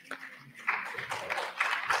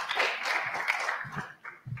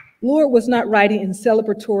 Lord was not writing in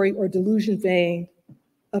celebratory or delusion vein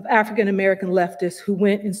of African-American leftists who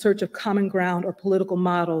went in search of common ground or political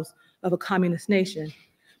models of a communist nation,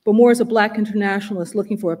 but more as a Black internationalist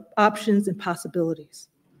looking for options and possibilities.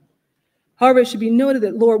 However, it should be noted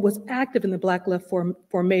that Lord was active in the Black left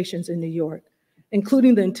formations in New York,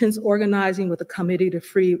 including the intense organizing with the Committee to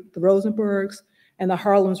Free the Rosenbergs and the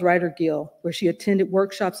Harlem's Writer Guild, where she attended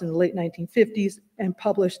workshops in the late 1950s and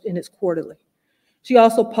published in its quarterly. She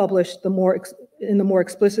also published in the more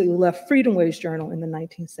explicitly left Freedom Ways journal in the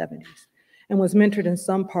 1970s and was mentored in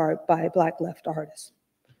some part by Black left artists.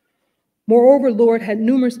 Moreover, Lord had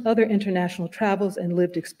numerous other international travels and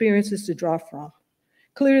lived experiences to draw from.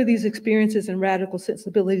 Clearly, these experiences and radical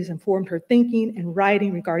sensibilities informed her thinking and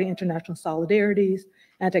writing regarding international solidarities,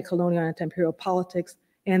 anti-colonial, anti-imperial politics,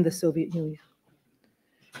 and the Soviet Union.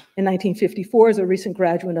 In 1954, as a recent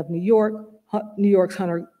graduate of New York's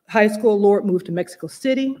Hunter High School, Lord moved to Mexico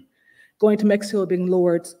City, going to Mexico being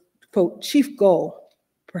Lord's, quote, chief goal.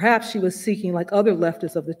 Perhaps she was seeking, like other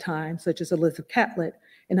leftists of the time, such as Elizabeth Catlett,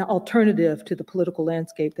 an alternative to the political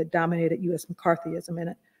landscape that dominated U.S.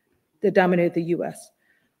 McCarthyism that dominated the U.S.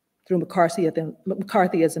 through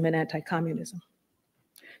McCarthyism and anti-communism.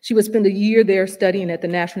 She would spend a year there studying at the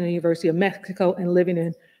National University of Mexico and living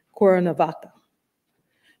in Cuernavaca.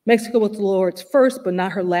 Mexico was Lord's first, but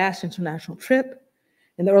not her last international trip.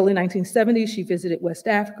 In the early 1970s, she visited West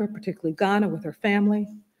Africa, particularly Ghana, with her family.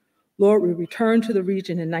 Lord would return to the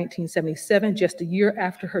region in 1977, just a year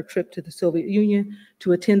after her trip to the Soviet Union,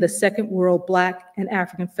 to attend the Second World Black and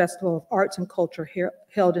African Festival of Arts and Culture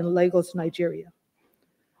held in Lagos, Nigeria.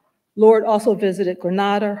 Lord also visited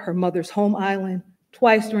Grenada, her mother's home island,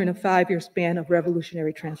 twice during a 5-year span of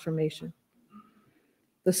revolutionary transformation.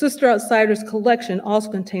 The Sister Outsiders collection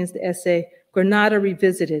also contains the essay, Grenada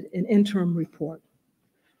Revisited, an interim report.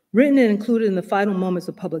 Written and included in the final moments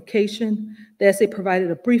of publication, the essay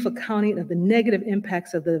provided a brief accounting of the negative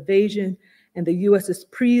impacts of the invasion and the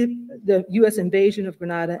U.S. invasion of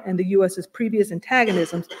Grenada and the U.S.'s previous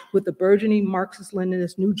antagonisms with the burgeoning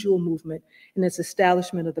Marxist-Leninist New Jewel movement and its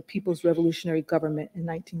establishment of the People's Revolutionary Government in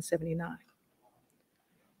 1979.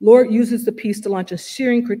 Lord uses the piece to launch a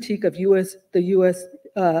searing critique of the U.S.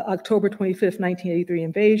 October 25th, 1983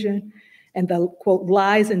 invasion and the, quote,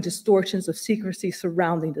 lies and distortions of secrecy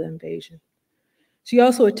surrounding the invasion. She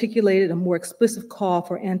also articulated a more explicit call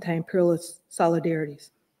for anti-imperialist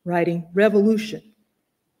solidarities, writing, "Revolution.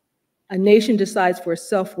 A nation decides for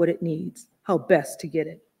itself what it needs, how best to get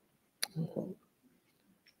it," unquote.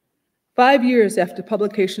 5 years after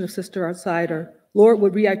publication of Sister Outsider, Lord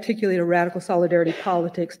would rearticulate a radical solidarity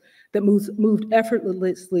politics that moved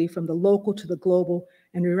effortlessly from the local to the global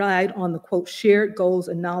and relied on the, quote, shared goals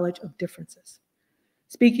and knowledge of differences.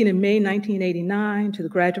 Speaking in May 1989 to the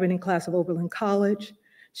graduating class of Oberlin College,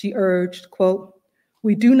 she urged, quote,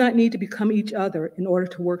 "We do not need to become each other in order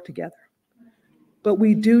to work together, but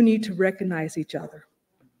we do need to recognize each other,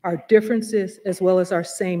 our differences as well as our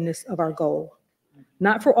sameness of our goal,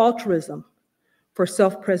 not for altruism, for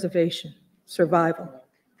self-preservation, survival,"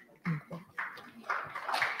 unquote.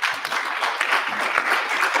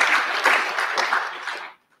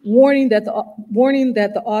 Warning the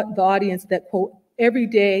audience that, quote, every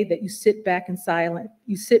day that you sit back silent,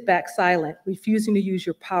 refusing to use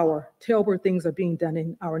your power, terrible things are being done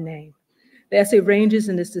in our name. The essay ranges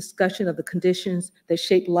in this discussion of the conditions that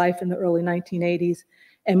shaped life in the early 1980s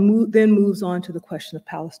and then moves on to the question of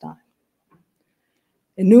Palestine.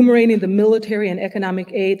 Enumerating the military and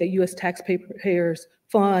economic aid that US taxpayers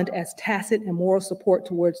fund as tacit and moral support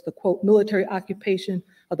towards the, quote, military occupation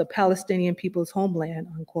of the Palestinian people's homeland,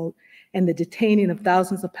 unquote, and the detaining of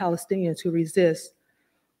thousands of Palestinians who resist,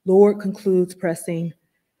 Lord concludes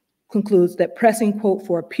that pressing, quote,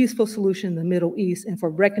 for a peaceful solution in the Middle East and for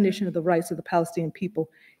recognition of the rights of the Palestinian people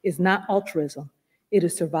is not altruism, it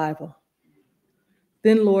is survival.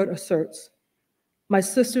 Then Lord asserts, my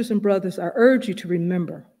sisters and brothers, I urge you to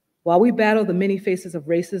remember, while we battle the many faces of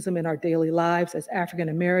racism in our daily lives as African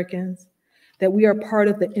Americans, that we are part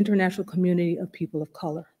of the international community of people of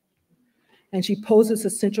color. And she poses a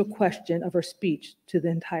central question of her speech to the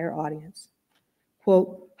entire audience.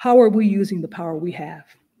 Quote, how are we using the power we have?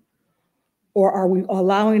 Or are we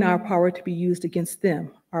allowing our power to be used against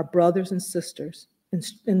them, our brothers and sisters,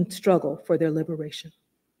 in struggle for their liberation?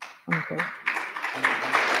 Unquote.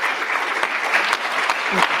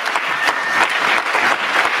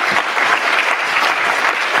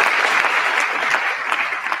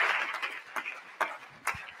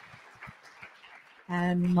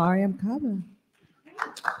 And Mariame Kaba.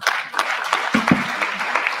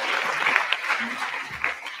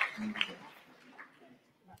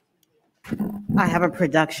 I have a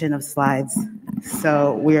production of slides,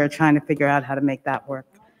 so we are trying to figure out how to make that work.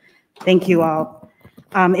 Thank you all.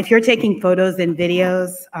 If you're taking photos and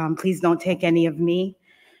videos, please don't take any of me.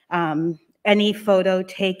 Any photo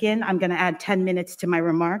taken, I'm gonna add 10 minutes to my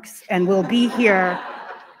remarks, and we'll be here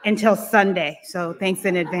until Sunday. So thanks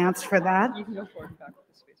in advance for that. You can go forward and back with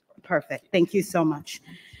the space. Perfect, thank you so much.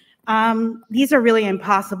 These are really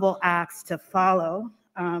impossible acts to follow.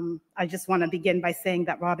 I just want to begin by saying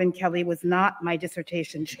that Robin Kelley was not my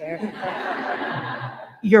dissertation chair.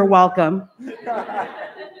 You're welcome.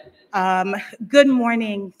 Good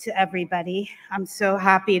morning to everybody. I'm so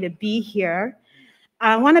happy to be here.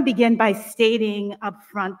 I want to begin by stating up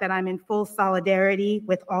front that I'm in full solidarity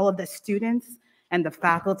with all of the students and the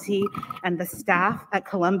faculty and the staff at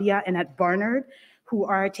Columbia and at Barnard who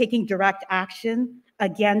are taking direct action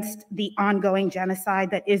against the ongoing genocide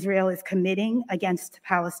that Israel is committing against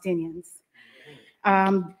Palestinians.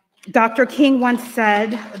 Dr. King once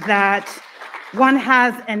said that one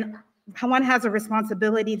has a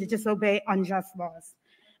responsibility to disobey unjust laws.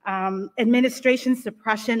 Administration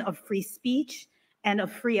suppression of free speech and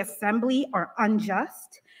of free assembly are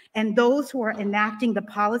unjust, and those who are enacting the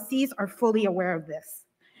policies are fully aware of this.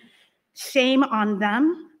 Shame on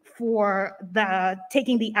them for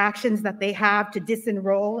taking the actions that they have to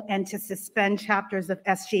disenroll and to suspend chapters of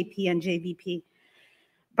SJP and JVP.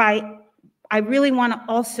 I really want to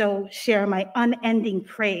also share my unending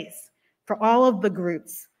praise for all of the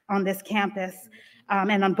groups on this campus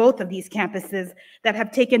and on both of these campuses that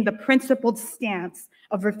have taken the principled stance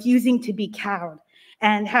of refusing to be cowed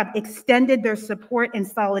and have extended their support and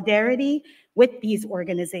solidarity with these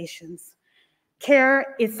organizations.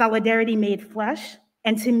 CARE is solidarity made flesh,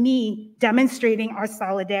 and to me, demonstrating our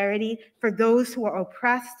solidarity for those who are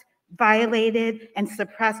oppressed, violated, and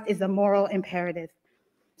suppressed is a moral imperative.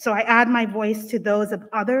 So I add my voice to those of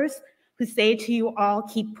others who say to you all,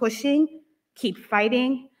 keep pushing, keep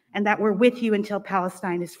fighting, and that we're with you until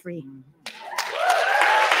Palestine is free.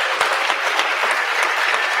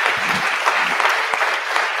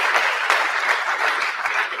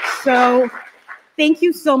 So thank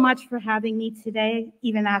you so much for having me today.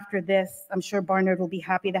 Even after this, I'm sure Barnard will be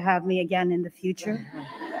happy to have me again in the future.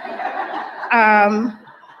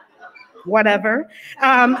 Whatever.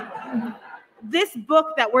 This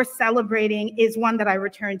book that we're celebrating is one that I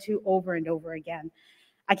return to over and over again.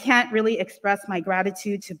 I can't really express my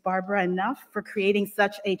gratitude to Barbara enough for creating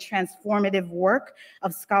such a transformative work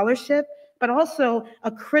of scholarship, but also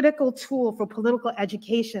a critical tool for political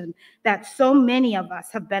education that so many of us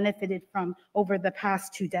have benefited from over the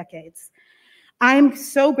past 2 decades. I'm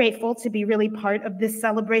so grateful to be really part of this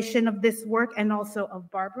celebration of this work and also of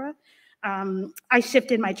Barbara. I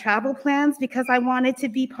shifted my travel plans because I wanted to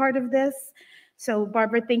be part of this. So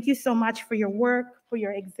Barbara, thank you so much for your work, for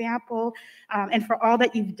your example, and for all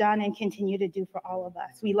that you've done and continue to do for all of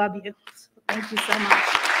us. We love you. Thank you so much.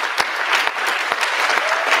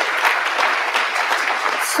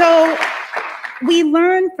 So we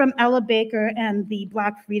learned from Ella Baker and the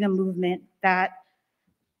Black Freedom Movement that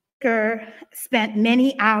Baker spent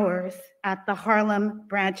many hours at the Harlem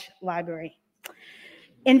Branch Library.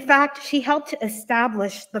 In fact, she helped to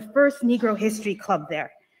establish the first Negro History Club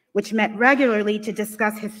there, which met regularly to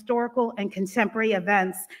discuss historical and contemporary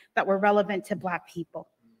events that were relevant to Black people.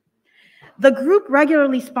 The group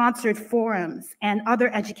regularly sponsored forums and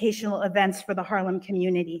other educational events for the Harlem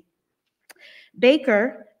community.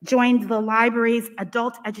 Baker joined the library's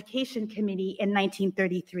Adult Education Committee in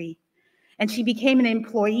 1933, and she became an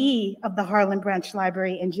employee of the Harlem Branch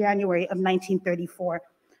Library in January of 1934,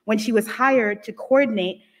 when she was hired to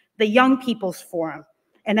coordinate the Young People's Forum,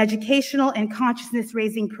 an educational and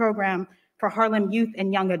consciousness-raising program for Harlem youth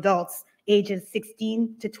and young adults ages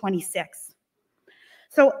 16 to 26.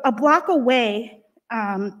 So a block away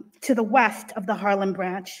to the west of the Harlem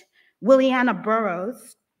Branch, Williana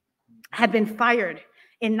Burroughs had been fired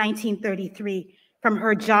in 1933 from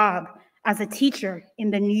her job as a teacher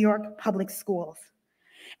in the New York public schools.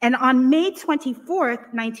 And on May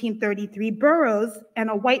 24th, 1933, Burroughs and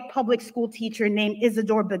a white public school teacher named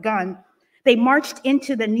Isidore Begun, they marched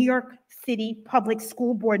into the New York City Public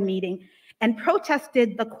School Board meeting and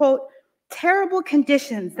protested the, quote, terrible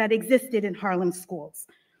conditions that existed in Harlem schools,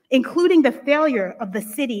 including the failure of the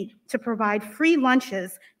city to provide free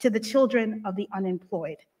lunches to the children of the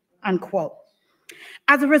unemployed, unquote.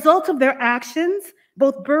 As a result of their actions,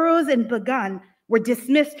 both Burroughs and Begun were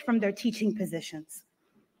dismissed from their teaching positions.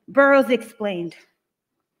 Burroughs explained,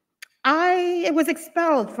 I was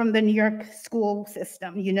expelled from the New York school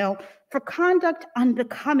system, for conduct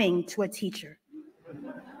unbecoming to a teacher.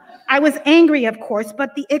 I was angry, of course,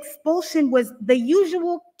 but the expulsion was the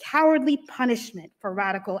usual cowardly punishment for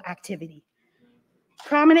radical activity.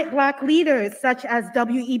 Prominent Black leaders such as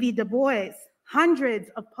W.E.B. Du Bois, hundreds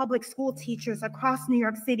of public school teachers across New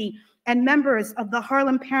York City, and members of the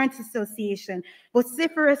Harlem Parents Association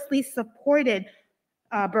vociferously supported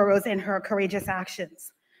Burroughs and her courageous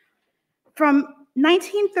actions. From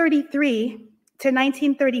 1933 to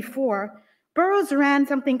 1934, Burroughs ran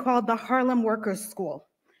something called the Harlem Workers' School,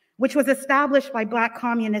 which was established by Black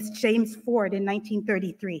communist James Ford in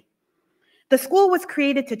 1933. The school was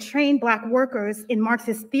created to train Black workers in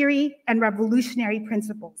Marxist theory and revolutionary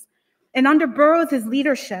principles. And under Burroughs'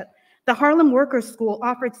 leadership, the Harlem Workers' School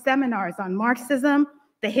offered seminars on Marxism,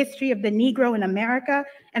 the history of the Negro in America,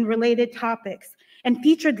 and related topics, and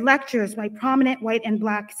featured lectures by prominent white and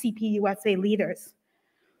Black CPUSA leaders.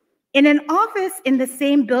 In an office in the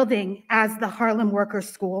same building as the Harlem Workers'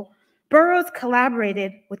 School, Burroughs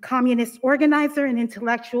collaborated with communist organizer and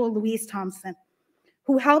intellectual Louise Thompson,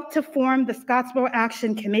 who helped to form the Scottsboro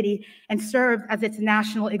Action Committee and served as its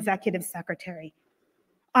national executive secretary.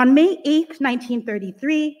 On May 8,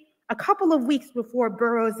 1933, a couple of weeks before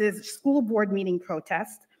Burroughs' school board meeting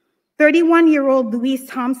protest, 31-year-old Louise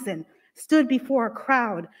Thompson stood before a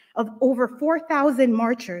crowd of over 4,000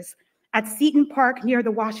 marchers at Seton Park near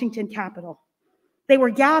the Washington Capitol. They were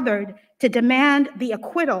gathered to demand the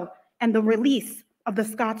acquittal and the release of the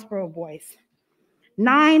Scottsboro boys.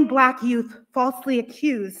 9 Black youth falsely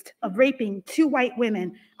accused of raping 2 white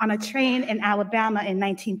women on a train in Alabama in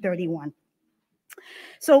 1931.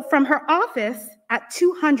 So from her office at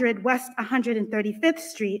 200 West 135th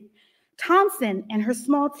Street, Thompson and her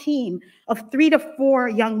small team of 3 to 4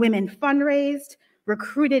 young women fundraised,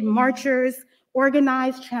 recruited marchers,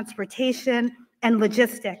 organized transportation and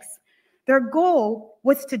logistics. Their goal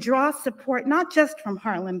was to draw support not just from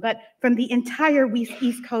Harlem, but from the entire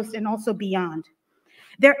East Coast and also beyond.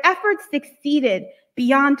 Their efforts succeeded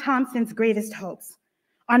beyond Thompson's greatest hopes.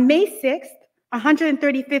 On May 6th,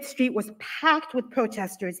 135th Street was packed with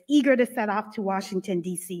protesters eager to set off to Washington,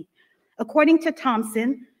 D.C. According to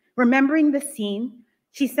Thompson, remembering the scene,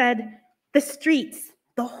 she said, the streets,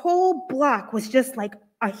 the whole block was just like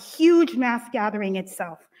a huge mass gathering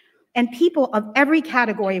itself. And people of every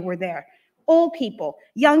category were there. Old people,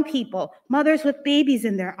 young people, mothers with babies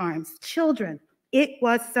in their arms, children. It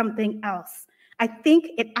was something else. I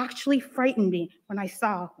think it actually frightened me when I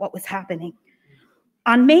saw what was happening.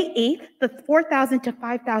 On May 8th, the 4,000 to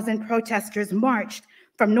 5,000 protesters marched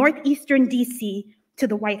from northeastern DC to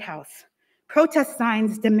the White House. Protest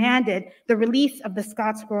signs demanded the release of the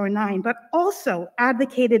Scottsboro 9, but also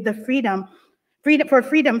advocated the freedom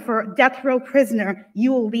for death row prisoner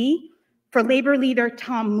Ewell Lee, for labor leader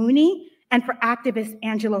Tom Mooney, and for activist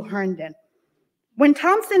Angelo Herndon. When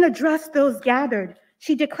Thompson addressed those gathered,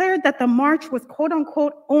 she declared that the march was, quote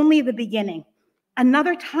unquote, only the beginning.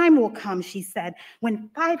 Another time will come, she said, when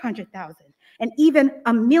 500,000 and even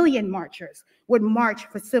 1 million marchers would march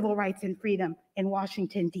for civil rights and freedom in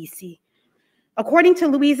Washington, D.C. According to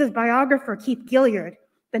Louise's biographer, Keith Gilliard,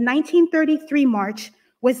 the 1933 march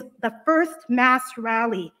was the first mass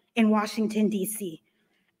rally in Washington, D.C.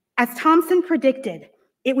 As Thompson predicted,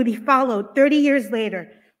 it would be followed 30 years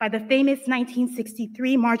later by the famous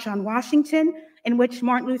 1963 March on Washington in which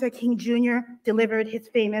Martin Luther King Jr. delivered his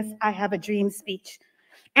famous "I Have a Dream" speech,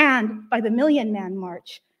 and by the Million Man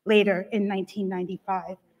March later in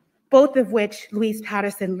 1995, both of which Louise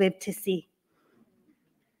Patterson lived to see.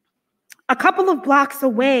 A couple of blocks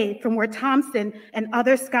away from where Thompson and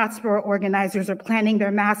other Scottsboro organizers are planning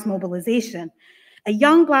their mass mobilization, a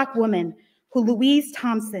young Black woman who Louise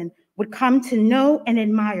Thompson would come to know and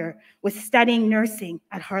admire was studying nursing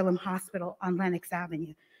at Harlem Hospital on Lenox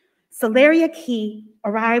Avenue. Celeria Key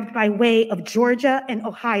arrived by way of Georgia and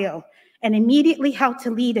Ohio and immediately helped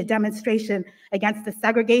to lead a demonstration against the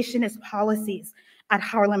segregationist policies at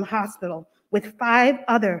Harlem Hospital with 5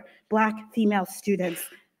 other Black female students,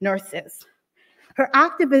 nurses. Her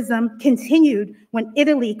activism continued when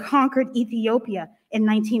Italy conquered Ethiopia in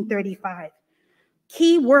 1935.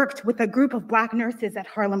 Key worked with a group of Black nurses at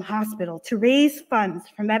Harlem Hospital to raise funds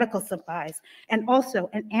for medical supplies and also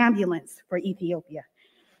an ambulance for Ethiopia.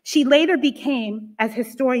 She later became, as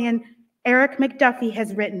historian Eric McDuffie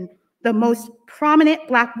has written, the most prominent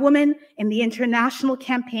Black woman in the international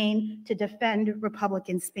campaign to defend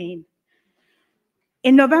Republican Spain.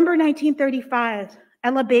 In November 1935,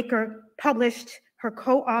 Ella Baker published her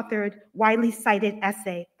co-authored, widely cited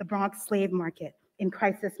essay, "The Bronx Slave Market," in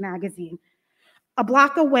Crisis magazine. A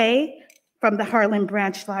block away from the Harlem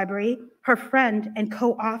Branch Library, her friend and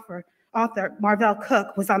co-author Marvell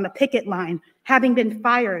Cook was on the picket line, having been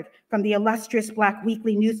fired from the illustrious Black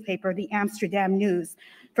weekly newspaper, the Amsterdam News,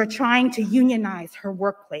 for trying to unionize her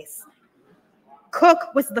workplace.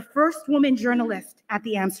 Cook was the first woman journalist at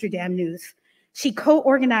the Amsterdam News. She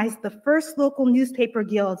co-organized the first local newspaper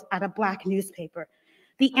guild at a Black newspaper.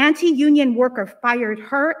 The anti-union worker fired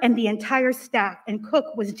her and the entire staff, and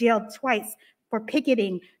Cook was jailed twice for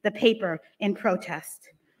picketing the paper in protest.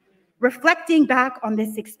 Reflecting back on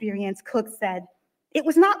this experience, Cook said, "It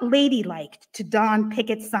was not ladylike to don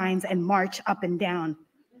picket signs and march up and down.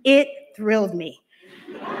 It thrilled me."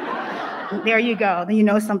 There you go. You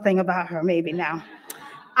know something about her maybe now.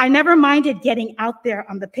 "I never minded getting out there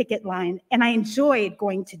on the picket line, and I enjoyed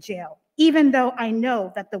going to jail, even though I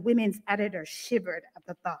know that the women's editor shivered at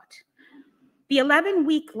the thought." The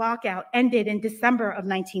 11-week lockout ended in December of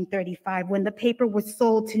 1935 when the paper was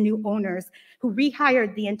sold to new owners who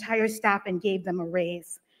rehired the entire staff and gave them a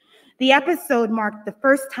raise. The episode marked the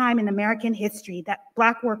first time in American history that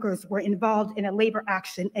Black workers were involved in a labor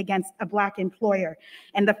action against a Black employer,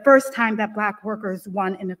 and the first time that Black workers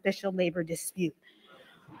won an official labor dispute.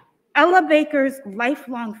 Ella Baker's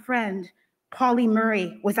lifelong friend, Pauli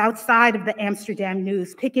Murray, was outside of the Amsterdam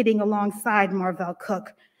News, picketing alongside Marvell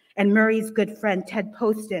Cook and Murray's good friend, Ted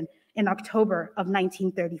Poston, in October of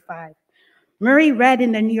 1935. Murray read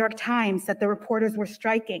in the New York Times that the reporters were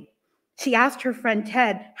striking. She asked her friend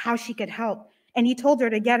Ted how she could help, and he told her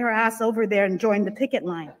to get her ass over there and join the picket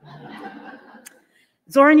line.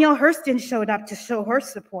 Zora Neale Hurston showed up to show her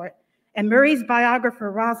support, and Murray's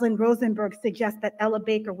biographer, Rosalind Rosenberg, suggests that Ella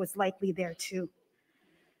Baker was likely there too.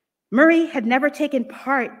 Murray had never taken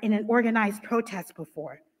part in an organized protest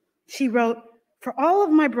before. She wrote, "For all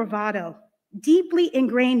of my bravado, deeply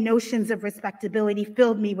ingrained notions of respectability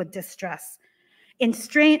filled me with distress. It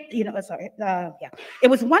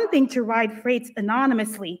was one thing to ride freights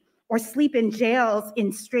anonymously or sleep in jails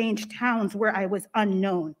in strange towns where I was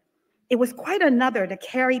unknown. It was quite another to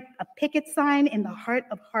carry a picket sign in the heart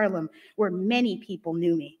of Harlem where many people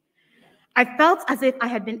knew me. I felt as if I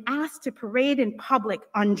had been asked to parade in public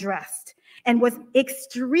undressed and was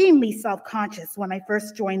extremely self-conscious when I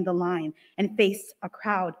first joined the line and faced a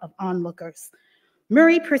crowd of onlookers."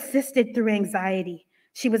 Murray persisted through anxiety.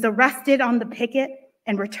 She was arrested on the picket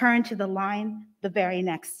and returned to the line the very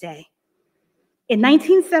next day. In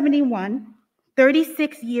 1971,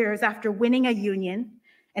 36 years after winning a union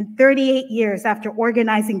and 38 years after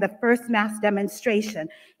organizing the first mass demonstration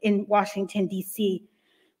in Washington, D.C.,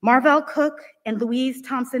 Marvell Cook and Louise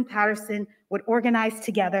Thompson Patterson would organize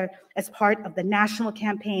together as part of the national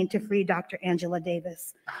campaign to free Dr. Angela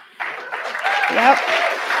Davis. Yep.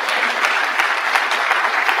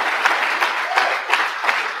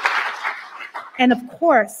 And of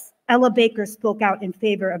course, Ella Baker spoke out in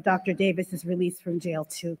favor of Dr. Davis's release from jail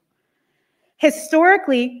too.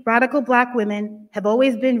 Historically, radical Black women have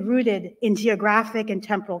always been rooted in geographic and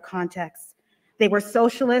temporal contexts. They were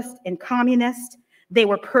socialist and communist. They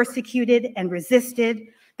were persecuted and resisted.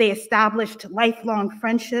 They established lifelong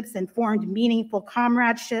friendships and formed meaningful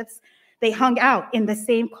comradeships. They hung out in the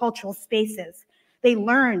same cultural spaces. They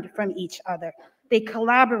learned from each other. They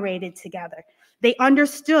collaborated together. They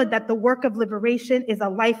understood that the work of liberation is a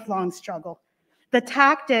lifelong struggle. The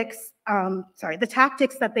tactics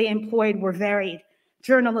that they employed were varied: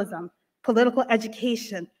 journalism, political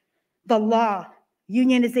education, the law,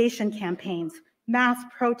 unionization campaigns, mass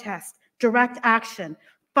protests, direct action,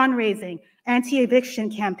 fundraising, anti-eviction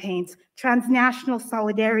campaigns, transnational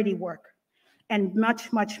solidarity work, and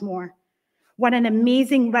much, much more. What an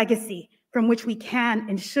amazing legacy from which we can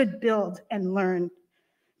and should build and learn.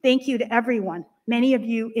 Thank you to everyone, many of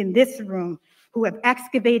you in this room who have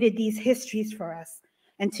excavated these histories for us.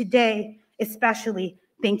 And today, especially,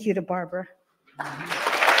 thank you to Barbara.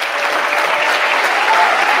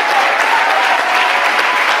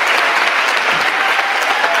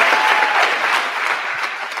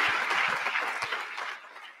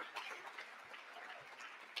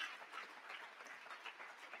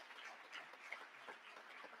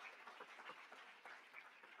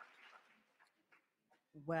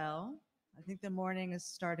 Well, I think the morning is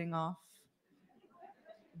starting off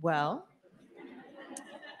well.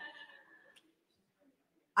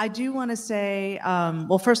 I do want to say,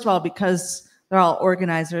 well, first of all, because they're all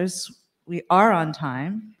organizers, we are on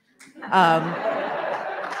time.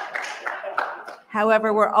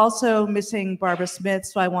 However, we're also missing Barbara Smith,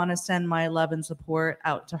 so I want to send my love and support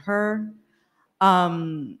out to her.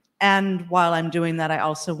 And while I'm doing that, I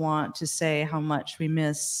also want to say how much we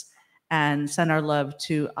miss and send our love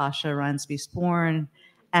to Asha Ransby-Sporn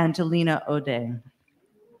and to Lena O'Day.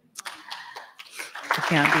 She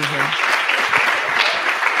can't be here.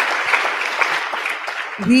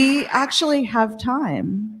 We actually have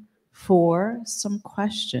time for some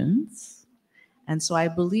questions. And so I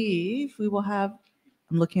believe we will have,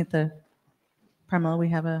 I'm looking at the, Pramila, we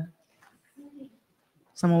have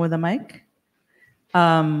someone with a mic.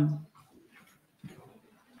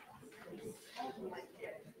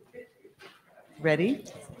 Ready?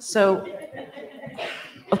 So,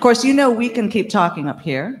 of course, you know we can keep talking up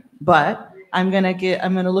here, but I'm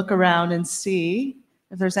gonna look around and see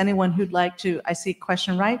if there's anyone who'd like to. I see a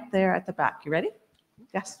question right there at the back. You ready?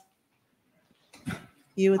 Yes.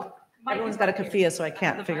 Everyone's got a kafia, so I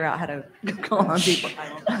can't figure out how to call on people.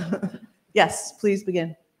 Yes, please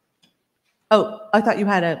begin. Oh, I thought you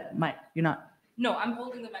had a mic. You're not. No, I'm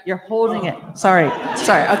holding the mic. You're holding it. Sorry.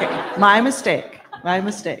 Okay, my mistake.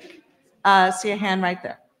 See a hand right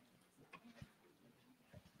there.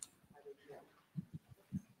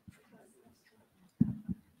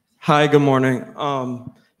 Hi, good morning.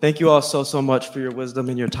 Thank you all so much for your wisdom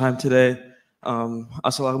and your time today.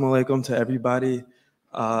 Assalamu alaikum to everybody.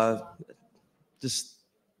 Just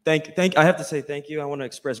I have to say thank you. I want to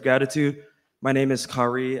express gratitude. My name is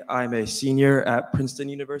Kari. I'm a senior at Princeton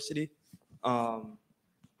University.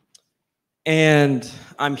 And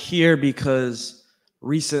I'm here because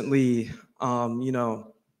recently,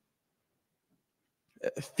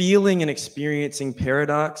 feeling and experiencing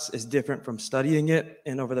paradox is different from studying it.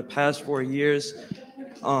 And over the past 4 years,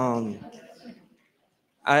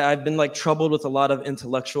 I've been troubled with a lot of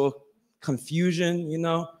intellectual confusion,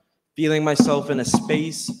 feeling myself in a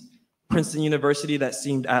space, Princeton University, that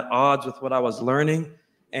seemed at odds with what I was learning.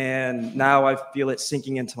 And now I feel it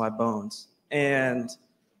sinking into my bones. And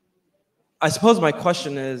I suppose my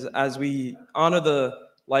question is, as we honor the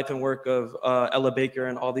life and work of Ella Baker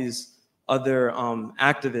and all these other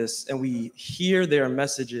activists, and we hear their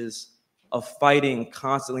messages of fighting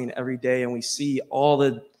constantly and every day, and we see all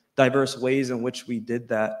the diverse ways in which we did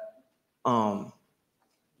that. I'm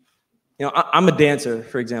a dancer,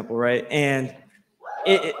 for example, right? And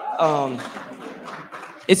it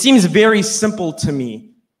seems very simple to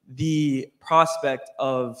me, the prospect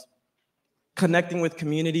of connecting with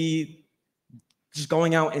community, just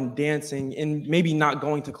going out and dancing, and maybe not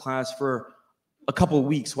going to class for a couple of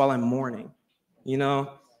weeks while I'm mourning.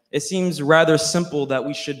 It seems rather simple that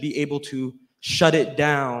we should be able to shut it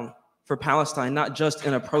down for Palestine, not just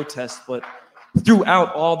in a protest, but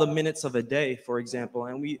throughout all the minutes of a day, for example.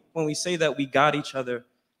 And when we say that we got each other,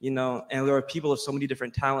 and there are people of so many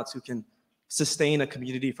different talents who can sustain a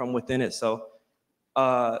community from within it. So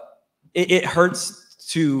it hurts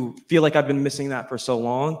to feel like I've been missing that for so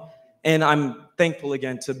long. And I'm thankful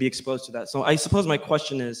again to be exposed to that. So I suppose my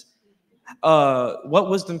question is, what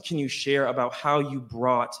wisdom can you share about how you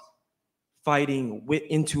brought fighting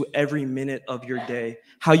into every minute of your day,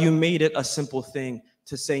 how you made it a simple thing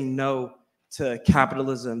to say no to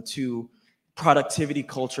capitalism, to productivity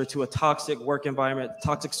culture, to a toxic work environment,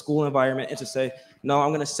 toxic school environment, and to say, no, I'm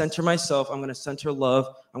going to center myself, I'm going to center love,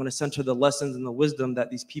 I'm going to center the lessons and the wisdom that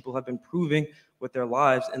these people have been proving with their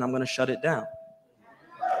lives, and I'm going to shut it down.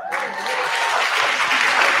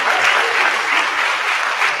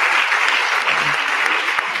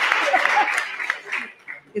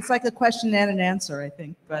 It's like a question and an answer, I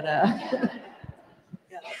think, but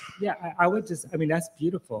Yeah, I would just, that's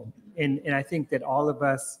beautiful. And I think that all of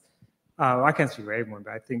us I can't speak for everyone,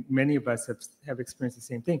 but I think many of us have experienced the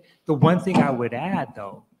same thing. The one thing I would add,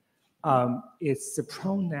 though, it's the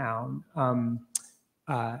pronoun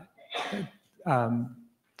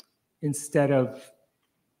instead of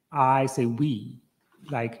I, say we,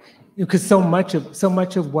 like, because so much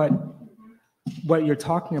of what you're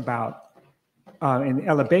talking about, and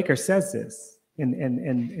Ella Baker says this,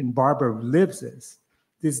 and Barbara lives this.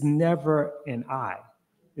 There's never an I.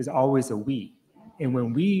 There's always a we. And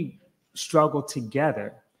when we struggle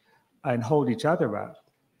together and hold each other up,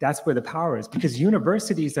 that's where the power is. Because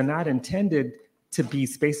universities are not intended to be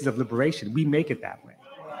spaces of liberation. We make it that way,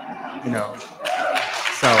 you know.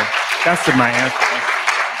 So that's my answer.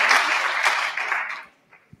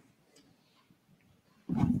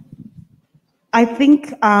 I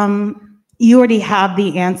think you already have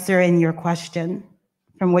the answer in your question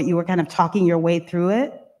from what you were kind of talking your way through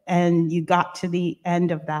it, and you got to the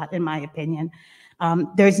end of that, in my opinion.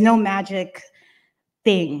 There's no magic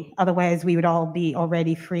thing, otherwise we would all be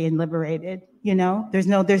already free and liberated, you know?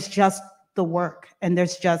 There's just the work, and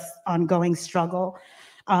there's just ongoing struggle.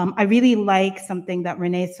 I really like something that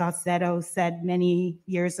Renee Saucedo said many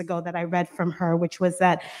years ago that I read from her, which was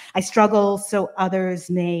that I struggle so others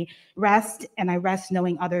may rest, and I rest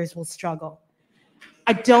knowing others will struggle.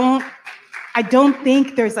 I don't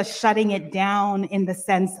think there's a shutting it down in the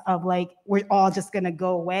sense of like, we're all just gonna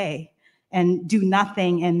go away and do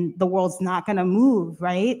nothing and the world's not gonna move,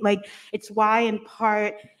 right? Like, it's why in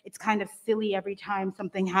part, it's kind of silly every time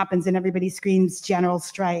something happens and everybody screams general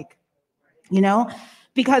strike, you know?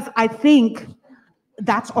 Because I think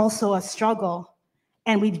that's also a struggle.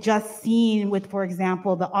 And we've just seen with, for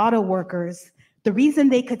example, the auto workers, the reason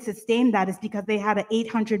they could sustain that is because they had an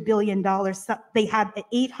 $800 billion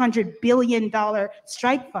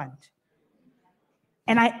strike fund.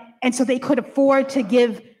 And so they could afford to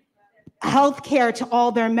give health care to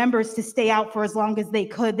all their members to stay out for as long as they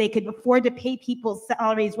could. They could afford to pay people's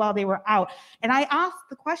salaries while they were out. And I asked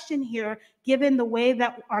the question here, given the way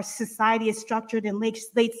that our society is structured in late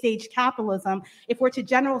stage capitalism, if we're to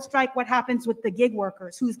general strike, what happens with the gig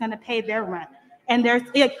workers? Who's gonna pay their rent? And there's,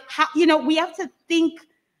 like, you know, we have to think,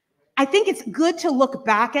 I think it's good to look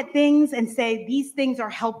back at things and say, these things are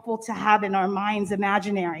helpful to have in our minds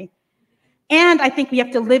imaginary. And I think we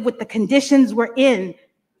have to live with the conditions we're in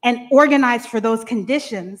and organize for those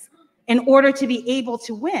conditions in order to be able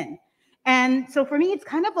to win. And so for me, it's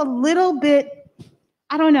kind of a little bit,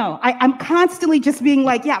 I don't know, I'm constantly just being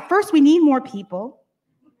like, yeah, first we need more people.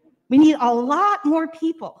 We need a lot more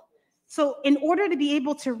people. So in order to be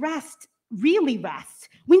able to rest, really rest,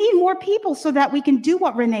 we need more people so that we can do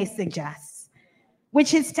what Renee suggests,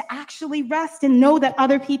 which is to actually rest and know that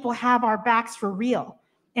other people have our backs for real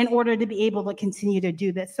in order to be able to continue to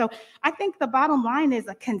do this. So I think the bottom line is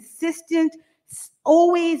a consistent,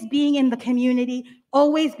 always being in the community,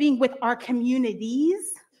 always being with our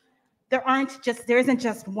communities. There isn't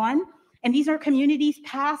just one. And these are communities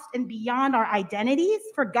past and beyond our identities,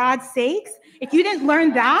 for God's sakes. If you didn't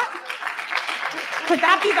learn that, could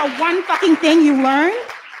that be the one fucking thing you learned?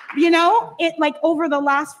 You know, it like over the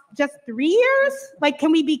last just 3 years, like,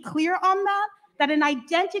 can we be clear on that? That an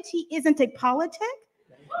identity isn't a politic?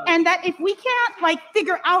 And that if we can't like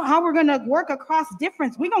figure out how we're gonna work across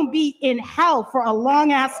difference, we're gonna be in hell for a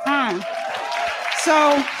long ass time.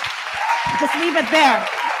 So just leave it there.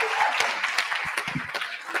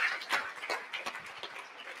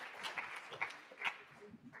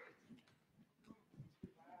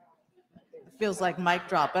 It feels like mic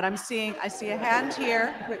drop, but I see a hand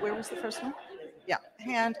here. Wait, where was the first one? Yeah,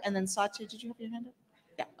 hand, and then Satya, did you have your hand up?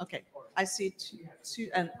 Yeah, okay. I see two,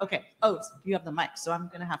 and okay. Oh, you have the mic, so I'm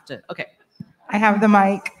gonna have to, okay. I have the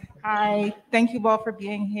mic. I thank you all for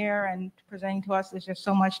being here and presenting to us. There's just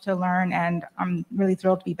so much to learn, and I'm really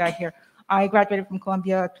thrilled to be back here. I graduated from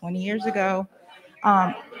Columbia 20 years ago.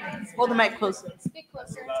 Hold the mic closer. Speak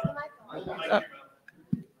closer to the mic.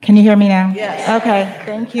 Can you hear me now? Yes. Okay,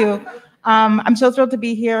 thank you. I'm so thrilled to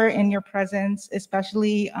be here in your presence,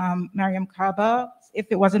 especially Mariame Kaba. If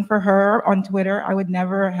it wasn't for her on Twitter, I would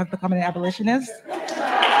never have become an abolitionist. So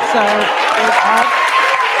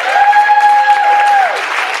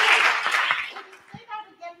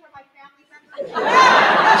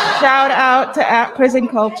shout out to prison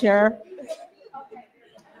culture.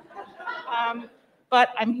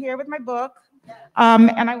 But I'm here with my book,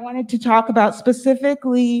 and I wanted to talk about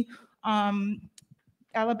specifically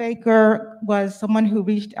Ella Baker was someone who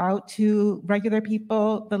reached out to regular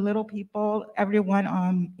people, the little people,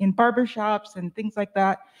 everyone in barbershops and things like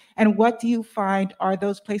that. And what do you find are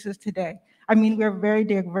those places today? I mean, we're a very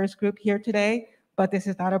diverse group here today, but this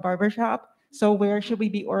is not a barbershop. So where should we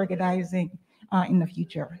be organizing? in the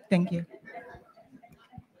future. Thank you.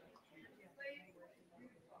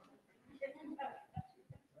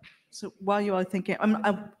 So while you are thinking,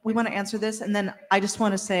 we want to answer this, and then I just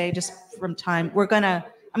want to say, just from time,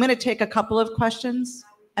 I'm gonna take a couple of questions,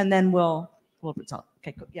 and then we'll resolve.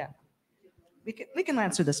 Okay, cool. Yeah, we can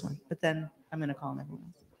answer this one, but then I'm gonna call on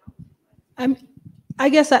everyone else. I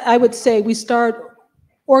guess I would say we start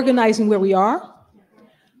organizing where we are,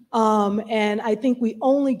 and I think we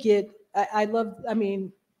only get. I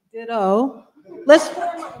mean, ditto.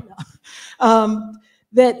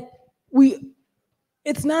 That we.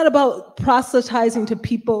 It's not about proselytizing to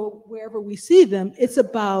people wherever we see them. It's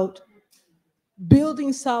about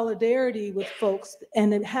building solidarity with folks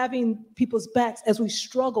and then having people's backs as we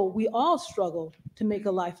struggle. We all struggle to make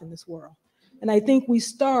a life in this world. And I think we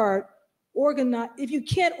start organize. If you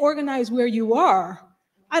can't organize where you are,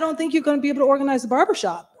 I don't think you're going to be able to organize the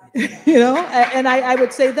barbershop. You know, and I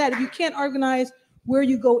would say that if you can't organize where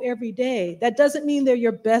you go every day, that doesn't mean they're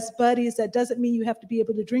your best buddies. That doesn't mean you have to be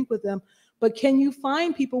able to drink with them. But can you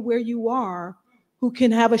find people where you are who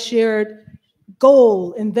can have a shared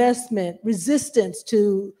goal, investment, resistance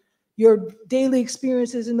to your daily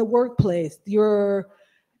experiences in the workplace?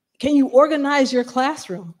 Can you organize your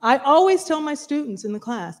classroom? I always tell my students in the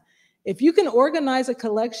class, if you can organize a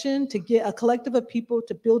collection to get a collective of people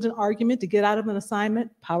to build an argument, to get out of an assignment,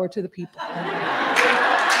 power to the people.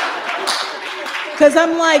 Because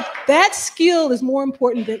I'm like, that skill is more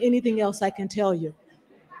important than anything else I can tell you.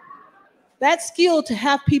 That skill to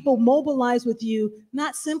have people mobilize with you,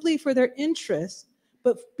 not simply for their interests,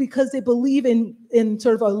 but because they believe in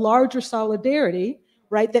sort of a larger solidarity,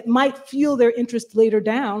 right? That might fuel their interest later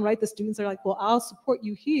down, right? The students are like, well, I'll support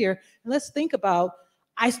you here. And let's think about,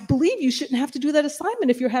 I believe you shouldn't have to do that assignment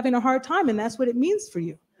if you're having a hard time, and that's what it means for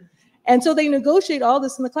you. And so they negotiate all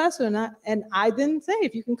this in the classroom. And I then say,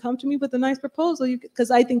 if you can come to me with a nice proposal, because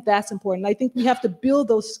I think that's important. I think we have to build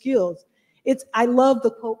those skills. I love the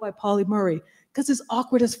quote by Pauli Murray, because it's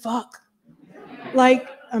awkward as fuck. Like,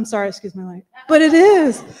 I'm sorry, excuse my language, but it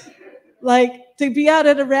is. Like, to be out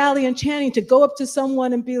at a rally and chanting, to go up to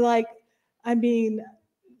someone and be like, I mean,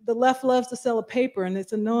 the left loves to sell a paper and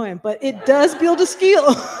it's annoying, but it does build a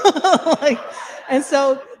skill. And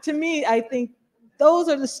so to me, I think those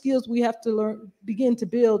are the skills we have to learn, begin to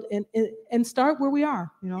build and start where we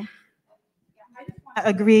are, you know? I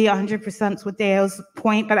agree 100% with Dayo's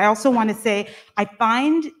point, but I also want to say I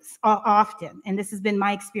find often, and this has been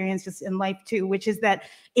my experience just in life too, which is that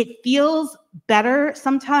it feels better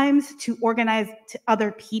sometimes to organize to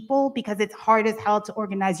other people because it's hard as hell to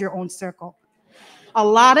organize your own circle. A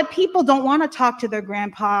lot of people don't want to talk to their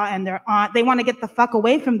grandpa and their aunt. They want to get the fuck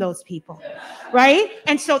away from those people, right?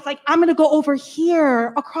 And so it's like, I'm going to go over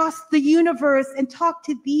here across the universe and talk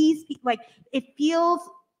to these people. Like, it feels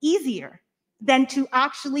easier than to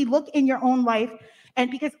actually look in your own life.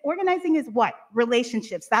 And because organizing is what?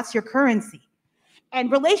 Relationships. That's your currency.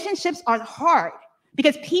 And relationships are hard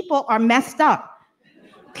because people are messed up.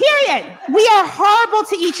 Period. We are horrible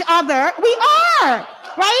to each other. We are,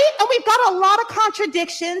 right? And we've got a lot of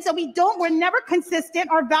contradictions and we're never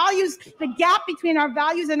consistent. Our values, the gap between our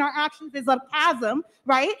values and our actions is a chasm,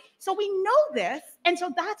 right? So we know this. And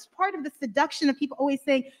so that's part of the seduction of people always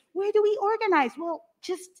saying, where do we organize? Well,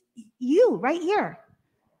 just you right here.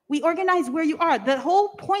 We organize where you are. The whole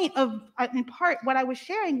point of, in part, what I was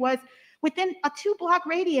sharing was within a 2-block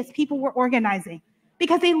radius, people were organizing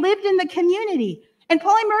because they lived in the community. And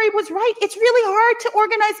Pauli Murray was right. It's really hard to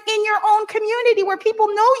organize in your own community where people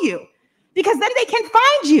know you because then they can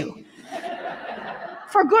find you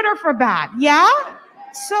for good or for bad. Yeah?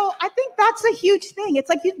 So I think that's a huge thing. It's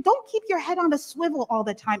like, you don't keep your head on a swivel all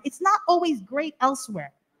the time. It's not always great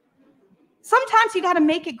elsewhere. Sometimes you got to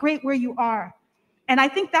make it great where you are. And I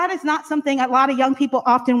think that is not something a lot of young people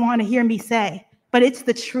often want to hear me say, but it's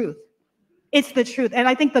the truth. It's the truth. And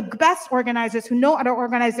I think the best organizers who know how to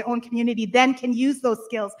organize their own community then can use those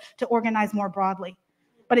skills to organize more broadly.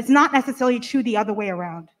 But it's not necessarily true the other way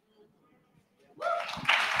around.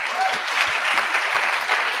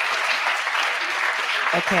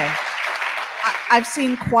 Okay. I've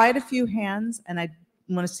seen quite a few hands, and I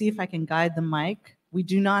want to see if I can guide the mic. We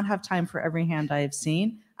do not have time for every hand I have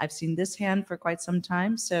seen. I've seen this hand for quite some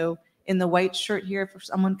time. So in the white shirt here, if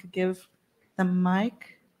someone could give the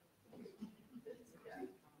mic.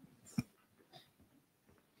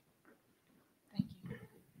 Thank you.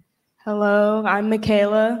 Hello, I'm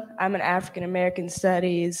Michaela. I'm an African American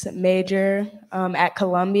Studies major at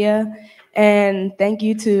Columbia. And thank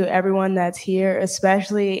you to everyone that's here,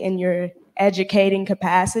 especially in your educating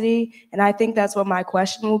capacity. And I think that's what my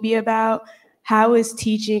question will be about. how is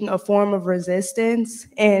teaching a form of resistance?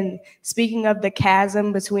 And speaking of the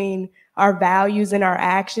chasm between our values and our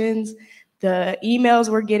actions, the emails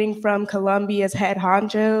we're getting from Colombia's head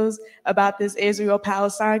honchos about this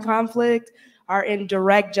Israel-Palestine conflict are in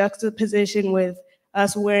direct juxtaposition with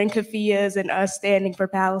us wearing keffiyehs and us standing for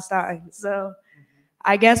Palestine. So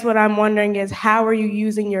I guess what I'm wondering is, how are you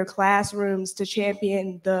using your classrooms to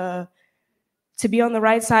champion to be on the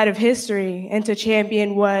right side of history and to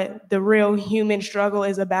champion what the real human struggle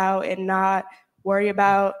is about, and not worry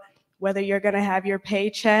about whether you're gonna have your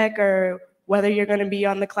paycheck or whether you're gonna be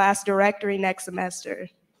on the class directory next semester?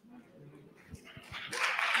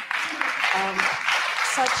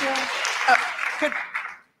 Satya,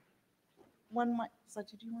 one mic.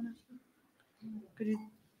 Satya, do you want to? Could you,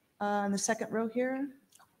 in the second row here?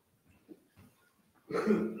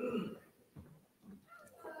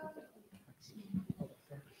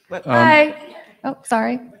 Hi. Oh,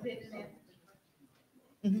 sorry.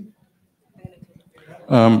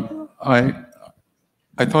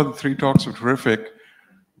 I thought the three talks were terrific,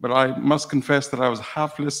 but I must confess that I was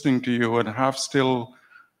half listening to you and half still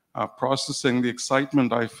processing the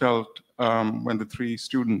excitement I felt when the three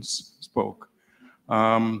students spoke.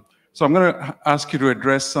 So I'm going to ask you to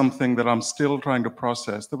address something that I'm still trying to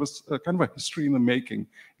process. There was kind of a history in the making,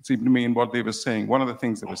 it seemed to me, in what they were saying, one of the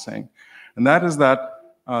things they were saying. And that is that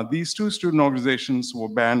these two student organizations were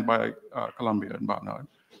banned by Columbia and Barnard,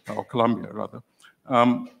 or Columbia rather.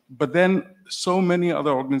 But then so many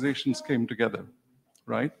other organizations came together,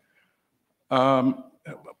 right?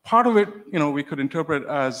 Part of it, we could interpret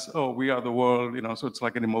as, oh, we are the world, so it's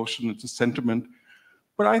like an emotion, it's a sentiment.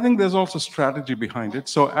 But I think there's also strategy behind it.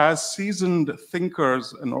 So as seasoned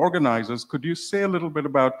thinkers and organizers, could you say a little bit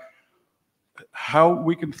about how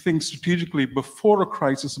we can think strategically before a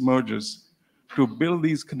crisis emerges to build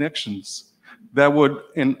these connections that would,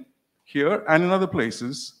 in here and in other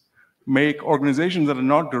places, make organizations that are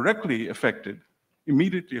not directly affected,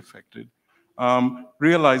 immediately affected,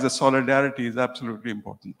 realize that solidarity is absolutely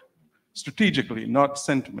important. Strategically, not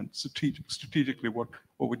sentiment, strategically, what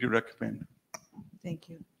would you recommend? Thank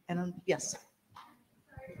you. And yes.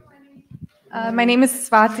 My name is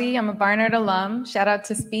Swati. I'm a Barnard alum. Shout out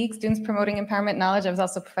to Speak, Students Promoting Empowerment Knowledge. I was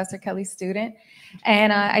also Professor Kelley's student.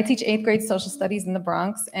 And I teach 8th grade social studies in the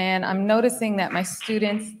Bronx. And I'm noticing that my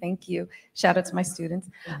students, thank you, shout out to my students,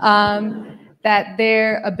 that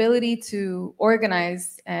their ability to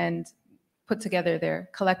organize and put together their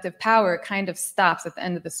collective power kind of stops at the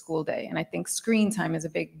end of the school day. And I think screen time is a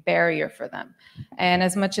big barrier for them. And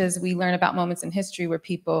as much as we learn about moments in history where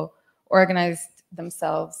people organized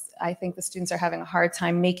themselves, I think the students are having a hard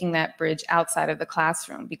time making that bridge outside of the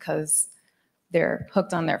classroom because they're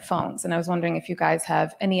hooked on their phones. And I was wondering if you guys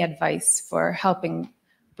have any advice for helping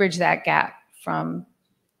bridge that gap from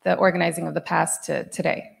the organizing of the past to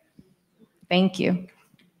today. Thank you.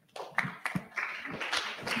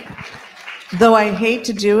 Though I hate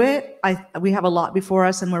to do it, we have a lot before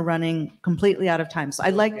us and we're running completely out of time. So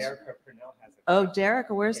I'd like to... Oh,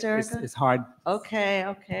 Derica, where's Derica? It's hard. Okay.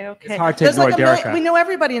 It's hard to ignore Derica. We know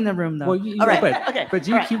everybody in the room, though. Well, all right. But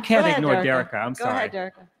you can't ignore Derica. I'm sorry. Go ahead,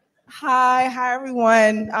 Derica. Hi,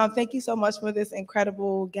 everyone. Thank you so much for this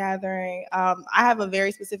incredible gathering. I have a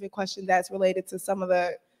very specific question that's related to some of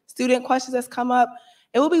the student questions that's come up.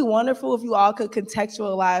 It would be wonderful if you all could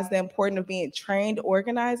contextualize the importance of being trained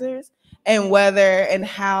organizers and whether and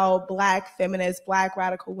how Black feminists, Black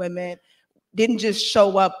radical women didn't just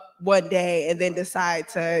show up one day and then decide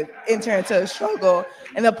to enter into a struggle,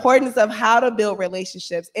 and the importance of how to build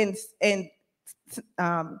relationships and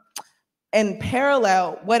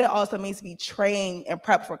parallel what it also means to be trained and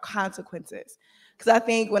prepped for consequences. Because I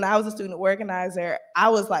think when I was a student organizer, I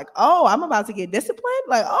was like, oh, I'm about to get disciplined?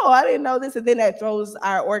 Like, oh, I didn't know this. And then that throws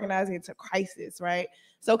our organizing into crisis, right?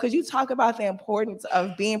 So could you talk about the importance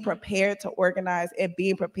of being prepared to organize and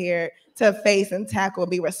being prepared to face and tackle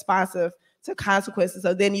and be responsive to consequences,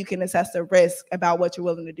 so then you can assess the risk about what you're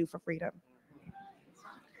willing to do for freedom?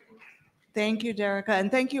 Thank you, Derica. And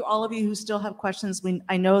thank you all of you who still have questions.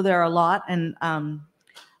 I know there are a lot, and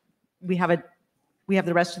we have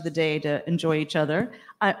the rest of the day to enjoy each other.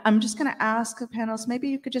 I'm just going to ask the panelists, maybe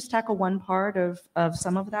you could just tackle one part of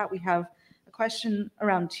some of that. We have a question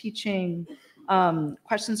around teaching,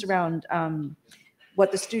 questions around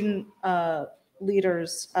what the student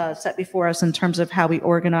leaders set before us in terms of how we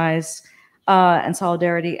organize and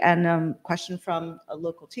solidarity, and question from a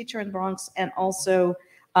local teacher in the Bronx, and also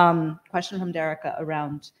question from Derica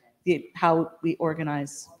around how we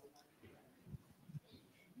organize.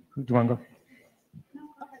 Do you want to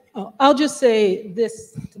go? I'll just say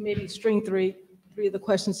this to maybe string three three of the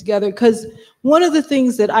questions together, because one of the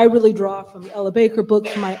things that I really draw from the Ella Baker book,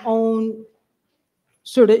 from my own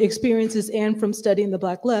sort of experiences and from studying the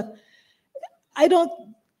Black left, I don't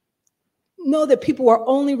know that people are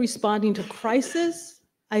only responding to crisis.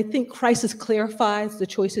 I think crisis clarifies the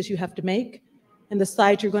choices you have to make and the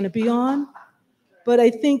side you're going to be on. But I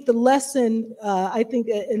think the lesson, I think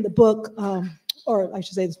in the book, or I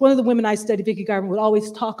should say this, one of the women I studied, Vicki Garvin, would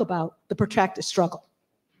always talk about the protracted struggle.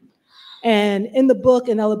 And in the book,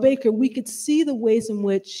 in Ella Baker, we could see the ways in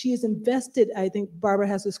which she is invested. I think Barbara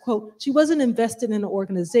has this quote, she wasn't invested in an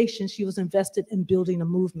organization, she was invested in building a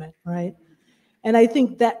movement, right? And I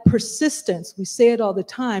think that persistence, we say it all the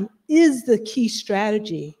time, is the key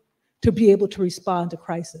strategy to be able to respond to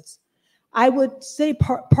crisis. I would say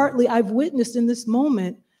partly I've witnessed in this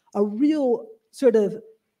moment a real sort of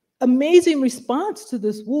amazing response to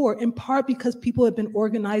this war, in part because people have been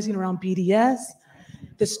organizing around BDS.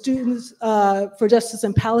 The Students for Justice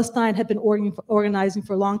in Palestine have been organizing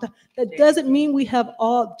for a long time. That doesn't mean we have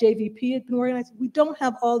all, JVP had been organizing. We don't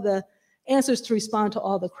have all the answers to respond to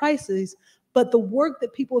all the crises, but the work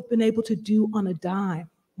that people have been able to do on a dime,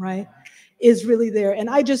 right, is really there. And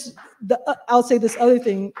I just, I'll say this other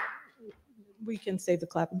thing, we can save the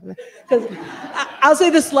clapping for that, because I'll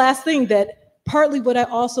say this last thing, that partly what I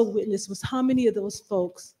also witnessed was how many of those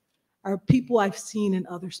folks are people I've seen in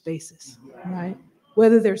other spaces, right?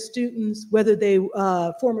 Whether they're students, whether they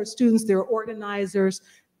former students, they're organizers,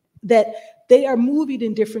 that they are moving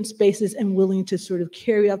in different spaces and willing to sort of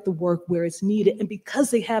carry out the work where it's needed. And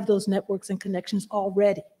because they have those networks and connections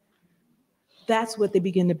already, that's what they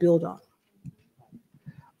begin to build on.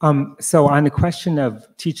 So on the question of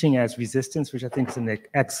teaching as resistance, which I think is an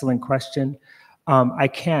excellent question, I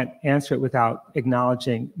can't answer it without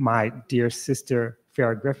acknowledging my dear sister,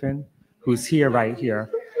 Farrah Griffin, who's here, right here,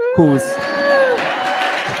 who's...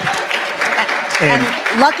 And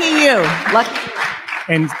lucky you, lucky.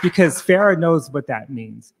 And because Farrah knows what that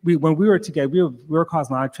means. When we were together, we were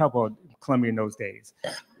causing a lot of trouble in Columbia in those days.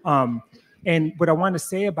 And what I want to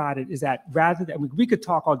say about it is that rather than, we could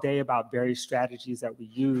talk all day about various strategies that we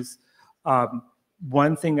use.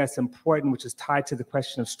 One thing that's important, which is tied to the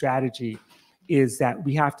question of strategy, is that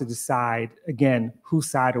we have to decide, again, whose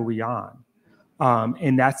side are we on?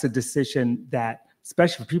 And that's a decision that,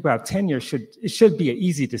 especially for people who have tenure, it should be an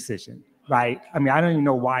easy decision, right? I mean, I don't even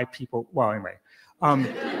know why people, well, anyway.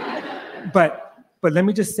 But let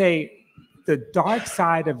me just say, the dark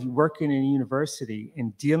side of working in a university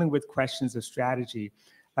and dealing with questions of strategy,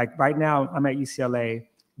 like right now I'm at UCLA,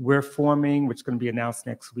 we're forming, which is going to be announced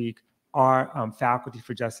next week, our Faculty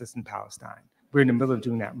for Justice in Palestine. We're in the middle of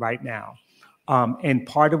doing that right now. And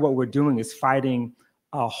part of what we're doing is fighting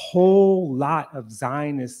a whole lot of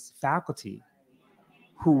Zionist faculty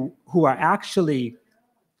who are actually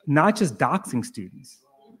not just doxing students,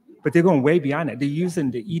 but they're going way beyond that. They're using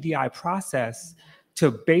the EDI process to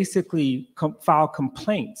basically file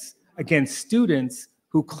complaints against students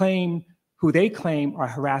who they claim are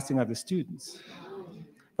harassing other students,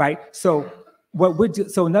 right? So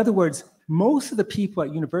so in other words, most of the people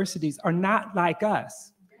at universities are not like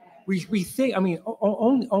us. We think, I mean,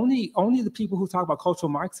 only the people who talk about cultural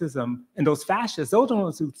Marxism and those fascists, those are the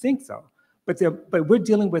ones who think so. But we're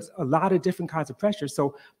dealing with a lot of different kinds of pressures.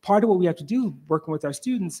 So part of what we have to do, working with our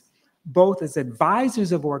students, both as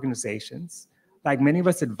advisors of organizations, like many of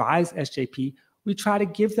us advise SJP, we try to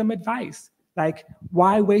give them advice. Like,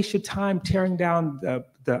 why waste your time tearing down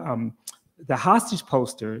the hostage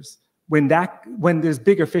posters when there's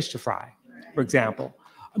bigger fish to fry, for example?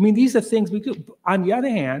 I mean, these are things we do. On the other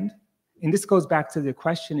hand, and this goes back to the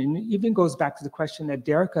question, and even goes back to the question that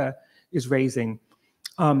Derica is raising,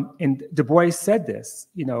 and Du Bois said this,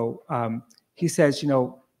 he says,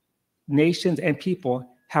 nations and people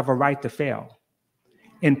have a right to fail.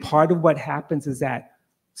 And part of what happens is that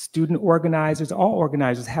student organizers, all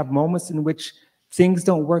organizers, have moments in which things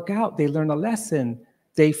don't work out. They learn a lesson,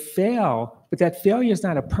 they fail, but that failure is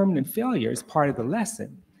not a permanent failure. It's part of the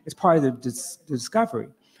lesson. It's part of the discovery.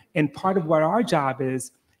 And part of what our job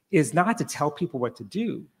is not to tell people what to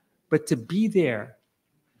do, but to be there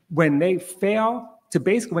when they fail, to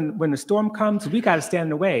basically, when the storm comes, we got to stand in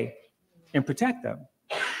the way and protect them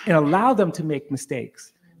and allow them to make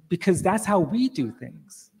mistakes, because that's how we do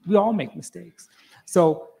things. We all make mistakes.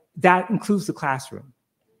 So that includes the classroom.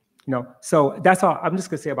 So that's all I'm just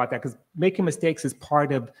gonna say about that, because making mistakes is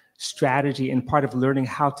part of strategy and part of learning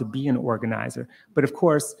how to be an organizer. But of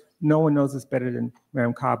course, no one knows this better than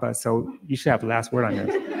Mariame Kaba, so you should have the last word on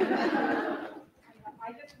this.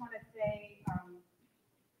 I just want to say,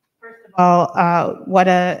 first of Well, what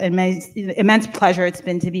an immense pleasure it's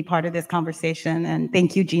been to be part of this conversation. And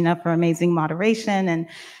thank you, Gina, for amazing moderation. And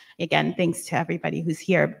again, thanks to everybody who's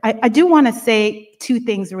here. I do want to say two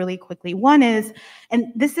things really quickly. One is,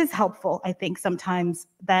 and this is helpful, I think, sometimes,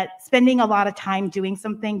 that spending a lot of time doing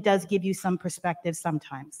something does give you some perspective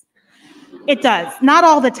sometimes. It does, not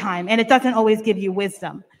all the time, and it doesn't always give you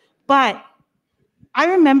wisdom. But I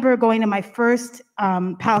remember going to my first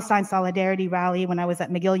Palestine Solidarity rally when I was at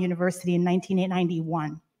McGill University in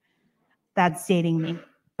 1991. That's dating me,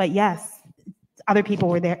 but yes, other people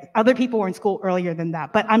were there. Other people were in school earlier than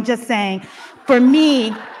that. But I'm just saying, for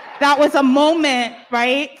me, that was a moment,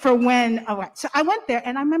 right, for when, so I went there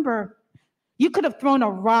and I remember you could have thrown a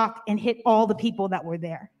rock and hit all the people that were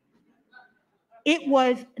there. It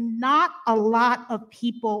was not a lot of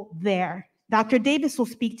people there. Dr. Davis will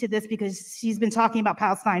speak to this because she's been talking about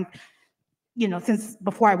Palestine, you know, since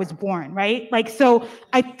before I was born, right? Like, so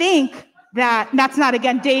I think that's not,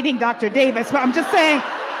 again, dating Dr. Davis, but I'm just saying,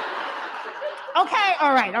 okay,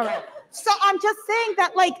 all right. So I'm just saying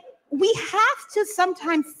that, like, we have to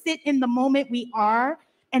sometimes sit in the moment we are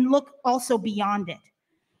and look also beyond it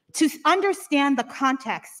to understand the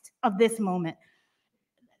context of this moment.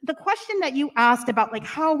 The question that you asked about, like,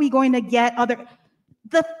 how are we going to get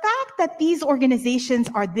the fact that these organizations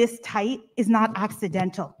are this tight is not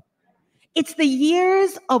accidental. It's the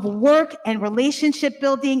years of work and relationship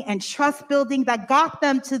building and trust building that got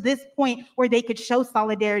them to this point where they could show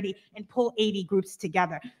solidarity and pull 80 groups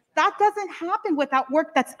together. That doesn't happen without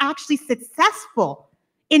work that's actually successful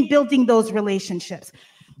in building those relationships.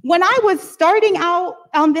 When I was starting out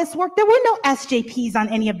on this work, there were no SJPs on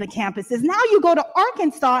any of the campuses. Now you go to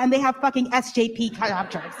Arkansas and they have fucking SJP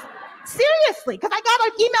chapters. Seriously, because I got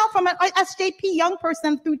an email from an SJP young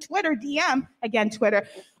person through Twitter, DM, again, Twitter,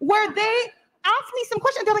 where they asked me some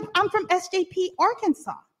questions. They're like, I'm from SJP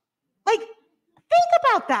Arkansas. Like, think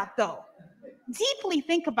about that, though. Deeply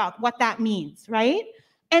think about what that means, right?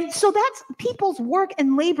 And so that's people's work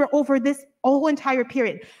and labor over this whole entire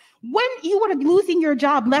period. When you were losing your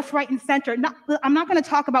job left, right, and center, I'm not going to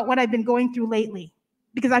talk about what I've been going through lately,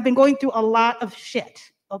 because I've been going through a lot of shit.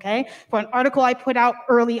 Okay, for an article I put out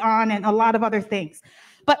early on and a lot of other things.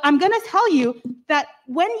 But I'm gonna tell you that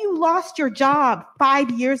when you lost your job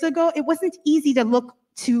 5 years ago, it wasn't easy to look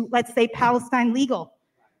to, let's say, Palestine Legal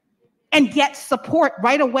and get support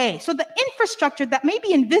right away. So the infrastructure that may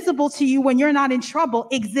be invisible to you when you're not in trouble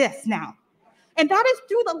exists now. And that is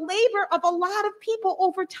through the labor of a lot of people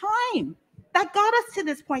over time that got us to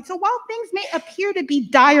this point. So while things may appear to be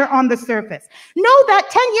dire on the surface, know that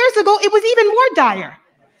 10 years ago, it was even more dire.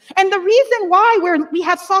 And the reason why we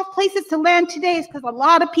have soft places to land today is because a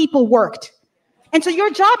lot of people worked. And so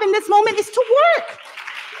your job in this moment is to work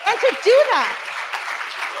and to do that,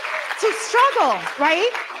 to struggle, right?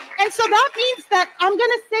 And so that means that I'm going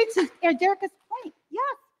to say to Dereka's point,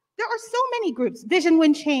 yes, there are so many groups, Vision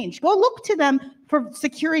Win Change. Go look to them for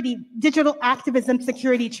security, digital activism,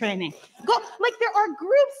 security training. Like, there are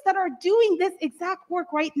groups that are doing this exact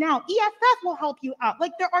work right now. EFF will help you out.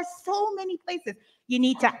 Like, there are so many places. You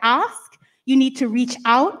need to ask, you need to reach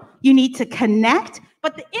out, you need to connect.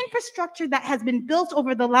 But the infrastructure that has been built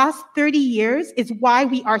over the last 30 years is why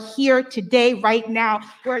we are here today, right now.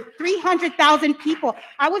 We're 300,000 people.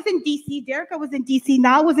 I was in DC, Dereka was in DC,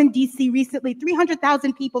 now I was in DC recently.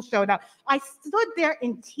 300,000 people showed up. I stood there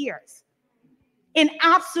in tears, in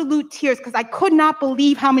absolute tears, because I could not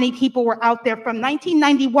believe how many people were out there from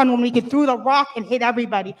 1991 when we could throw the rock and hit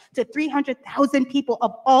everybody to 300,000 people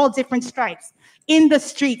of all different stripes in the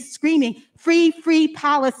streets screaming, free, free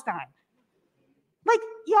Palestine. Like,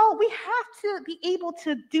 y'all, we have to be able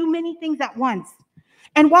to do many things at once.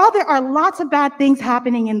 And while there are lots of bad things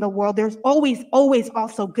happening in the world, there's always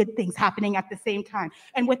also good things happening at the same time.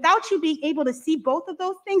 And without you being able to see both of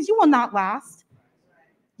those things, you will not last.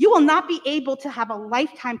 You will not be able to have a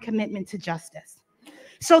lifetime commitment to justice.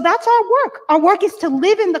 So that's our work. Our work is to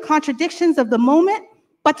live in the contradictions of the moment,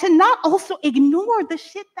 but to not also ignore the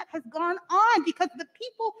shit that has gone on, because the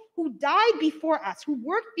people who died before us, who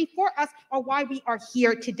worked before us, are why we are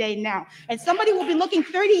here today now. And somebody will be looking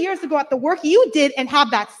 30 years ago at the work you did and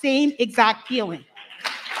have that same exact feeling.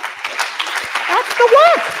 That's the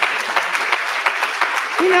work,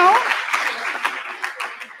 you know?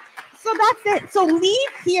 So that's it. So leave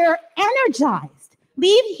here energized,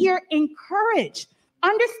 leave here encouraged.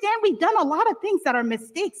 Understand we've done a lot of things that are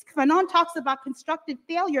mistakes. Fanon talks about constructive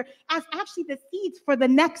failure as actually the seeds for the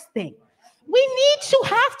next thing. We're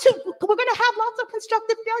going to have lots of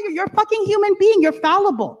constructive failure. You're a fucking human being, you're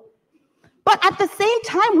fallible. But at the same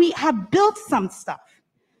time, we have built some stuff.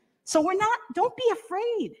 So don't be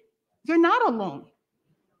afraid. You're not alone.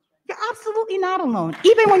 You're absolutely not alone.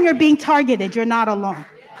 Even when you're being targeted, you're not alone.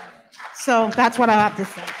 So that's what I have to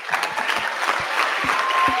say.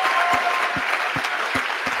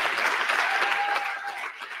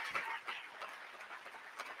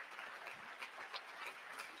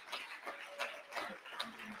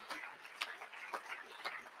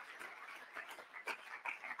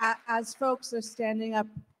 As folks are standing up,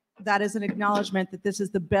 that is an acknowledgement that this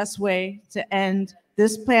is the best way to end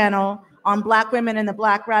this panel on Black women in the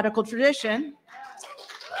Black radical tradition.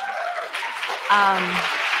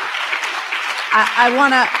 I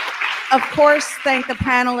want to, of course, thank the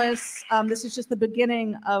panelists. This is just the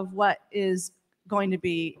beginning of what is going to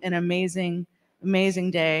be an amazing,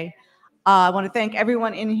 amazing day. I want to thank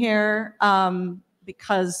everyone in here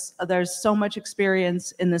because there's so much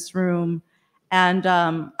experience in this room. And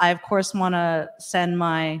I, of course, want to send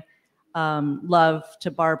my love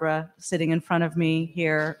to Barbara sitting in front of me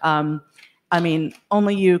here. I mean,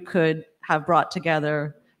 only you could have brought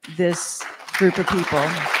together this group of people.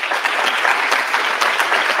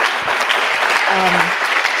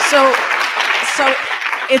 So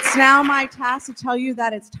it's now my task to tell you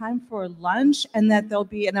that it's time for lunch and that there'll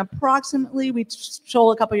be an approximately, we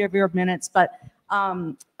stole a couple of your minutes, but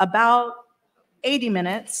about 80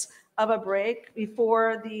 minutes of a break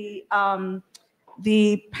before the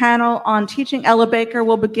panel on teaching Ella Baker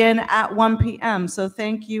will begin at 1 p.m. So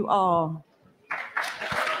thank you all.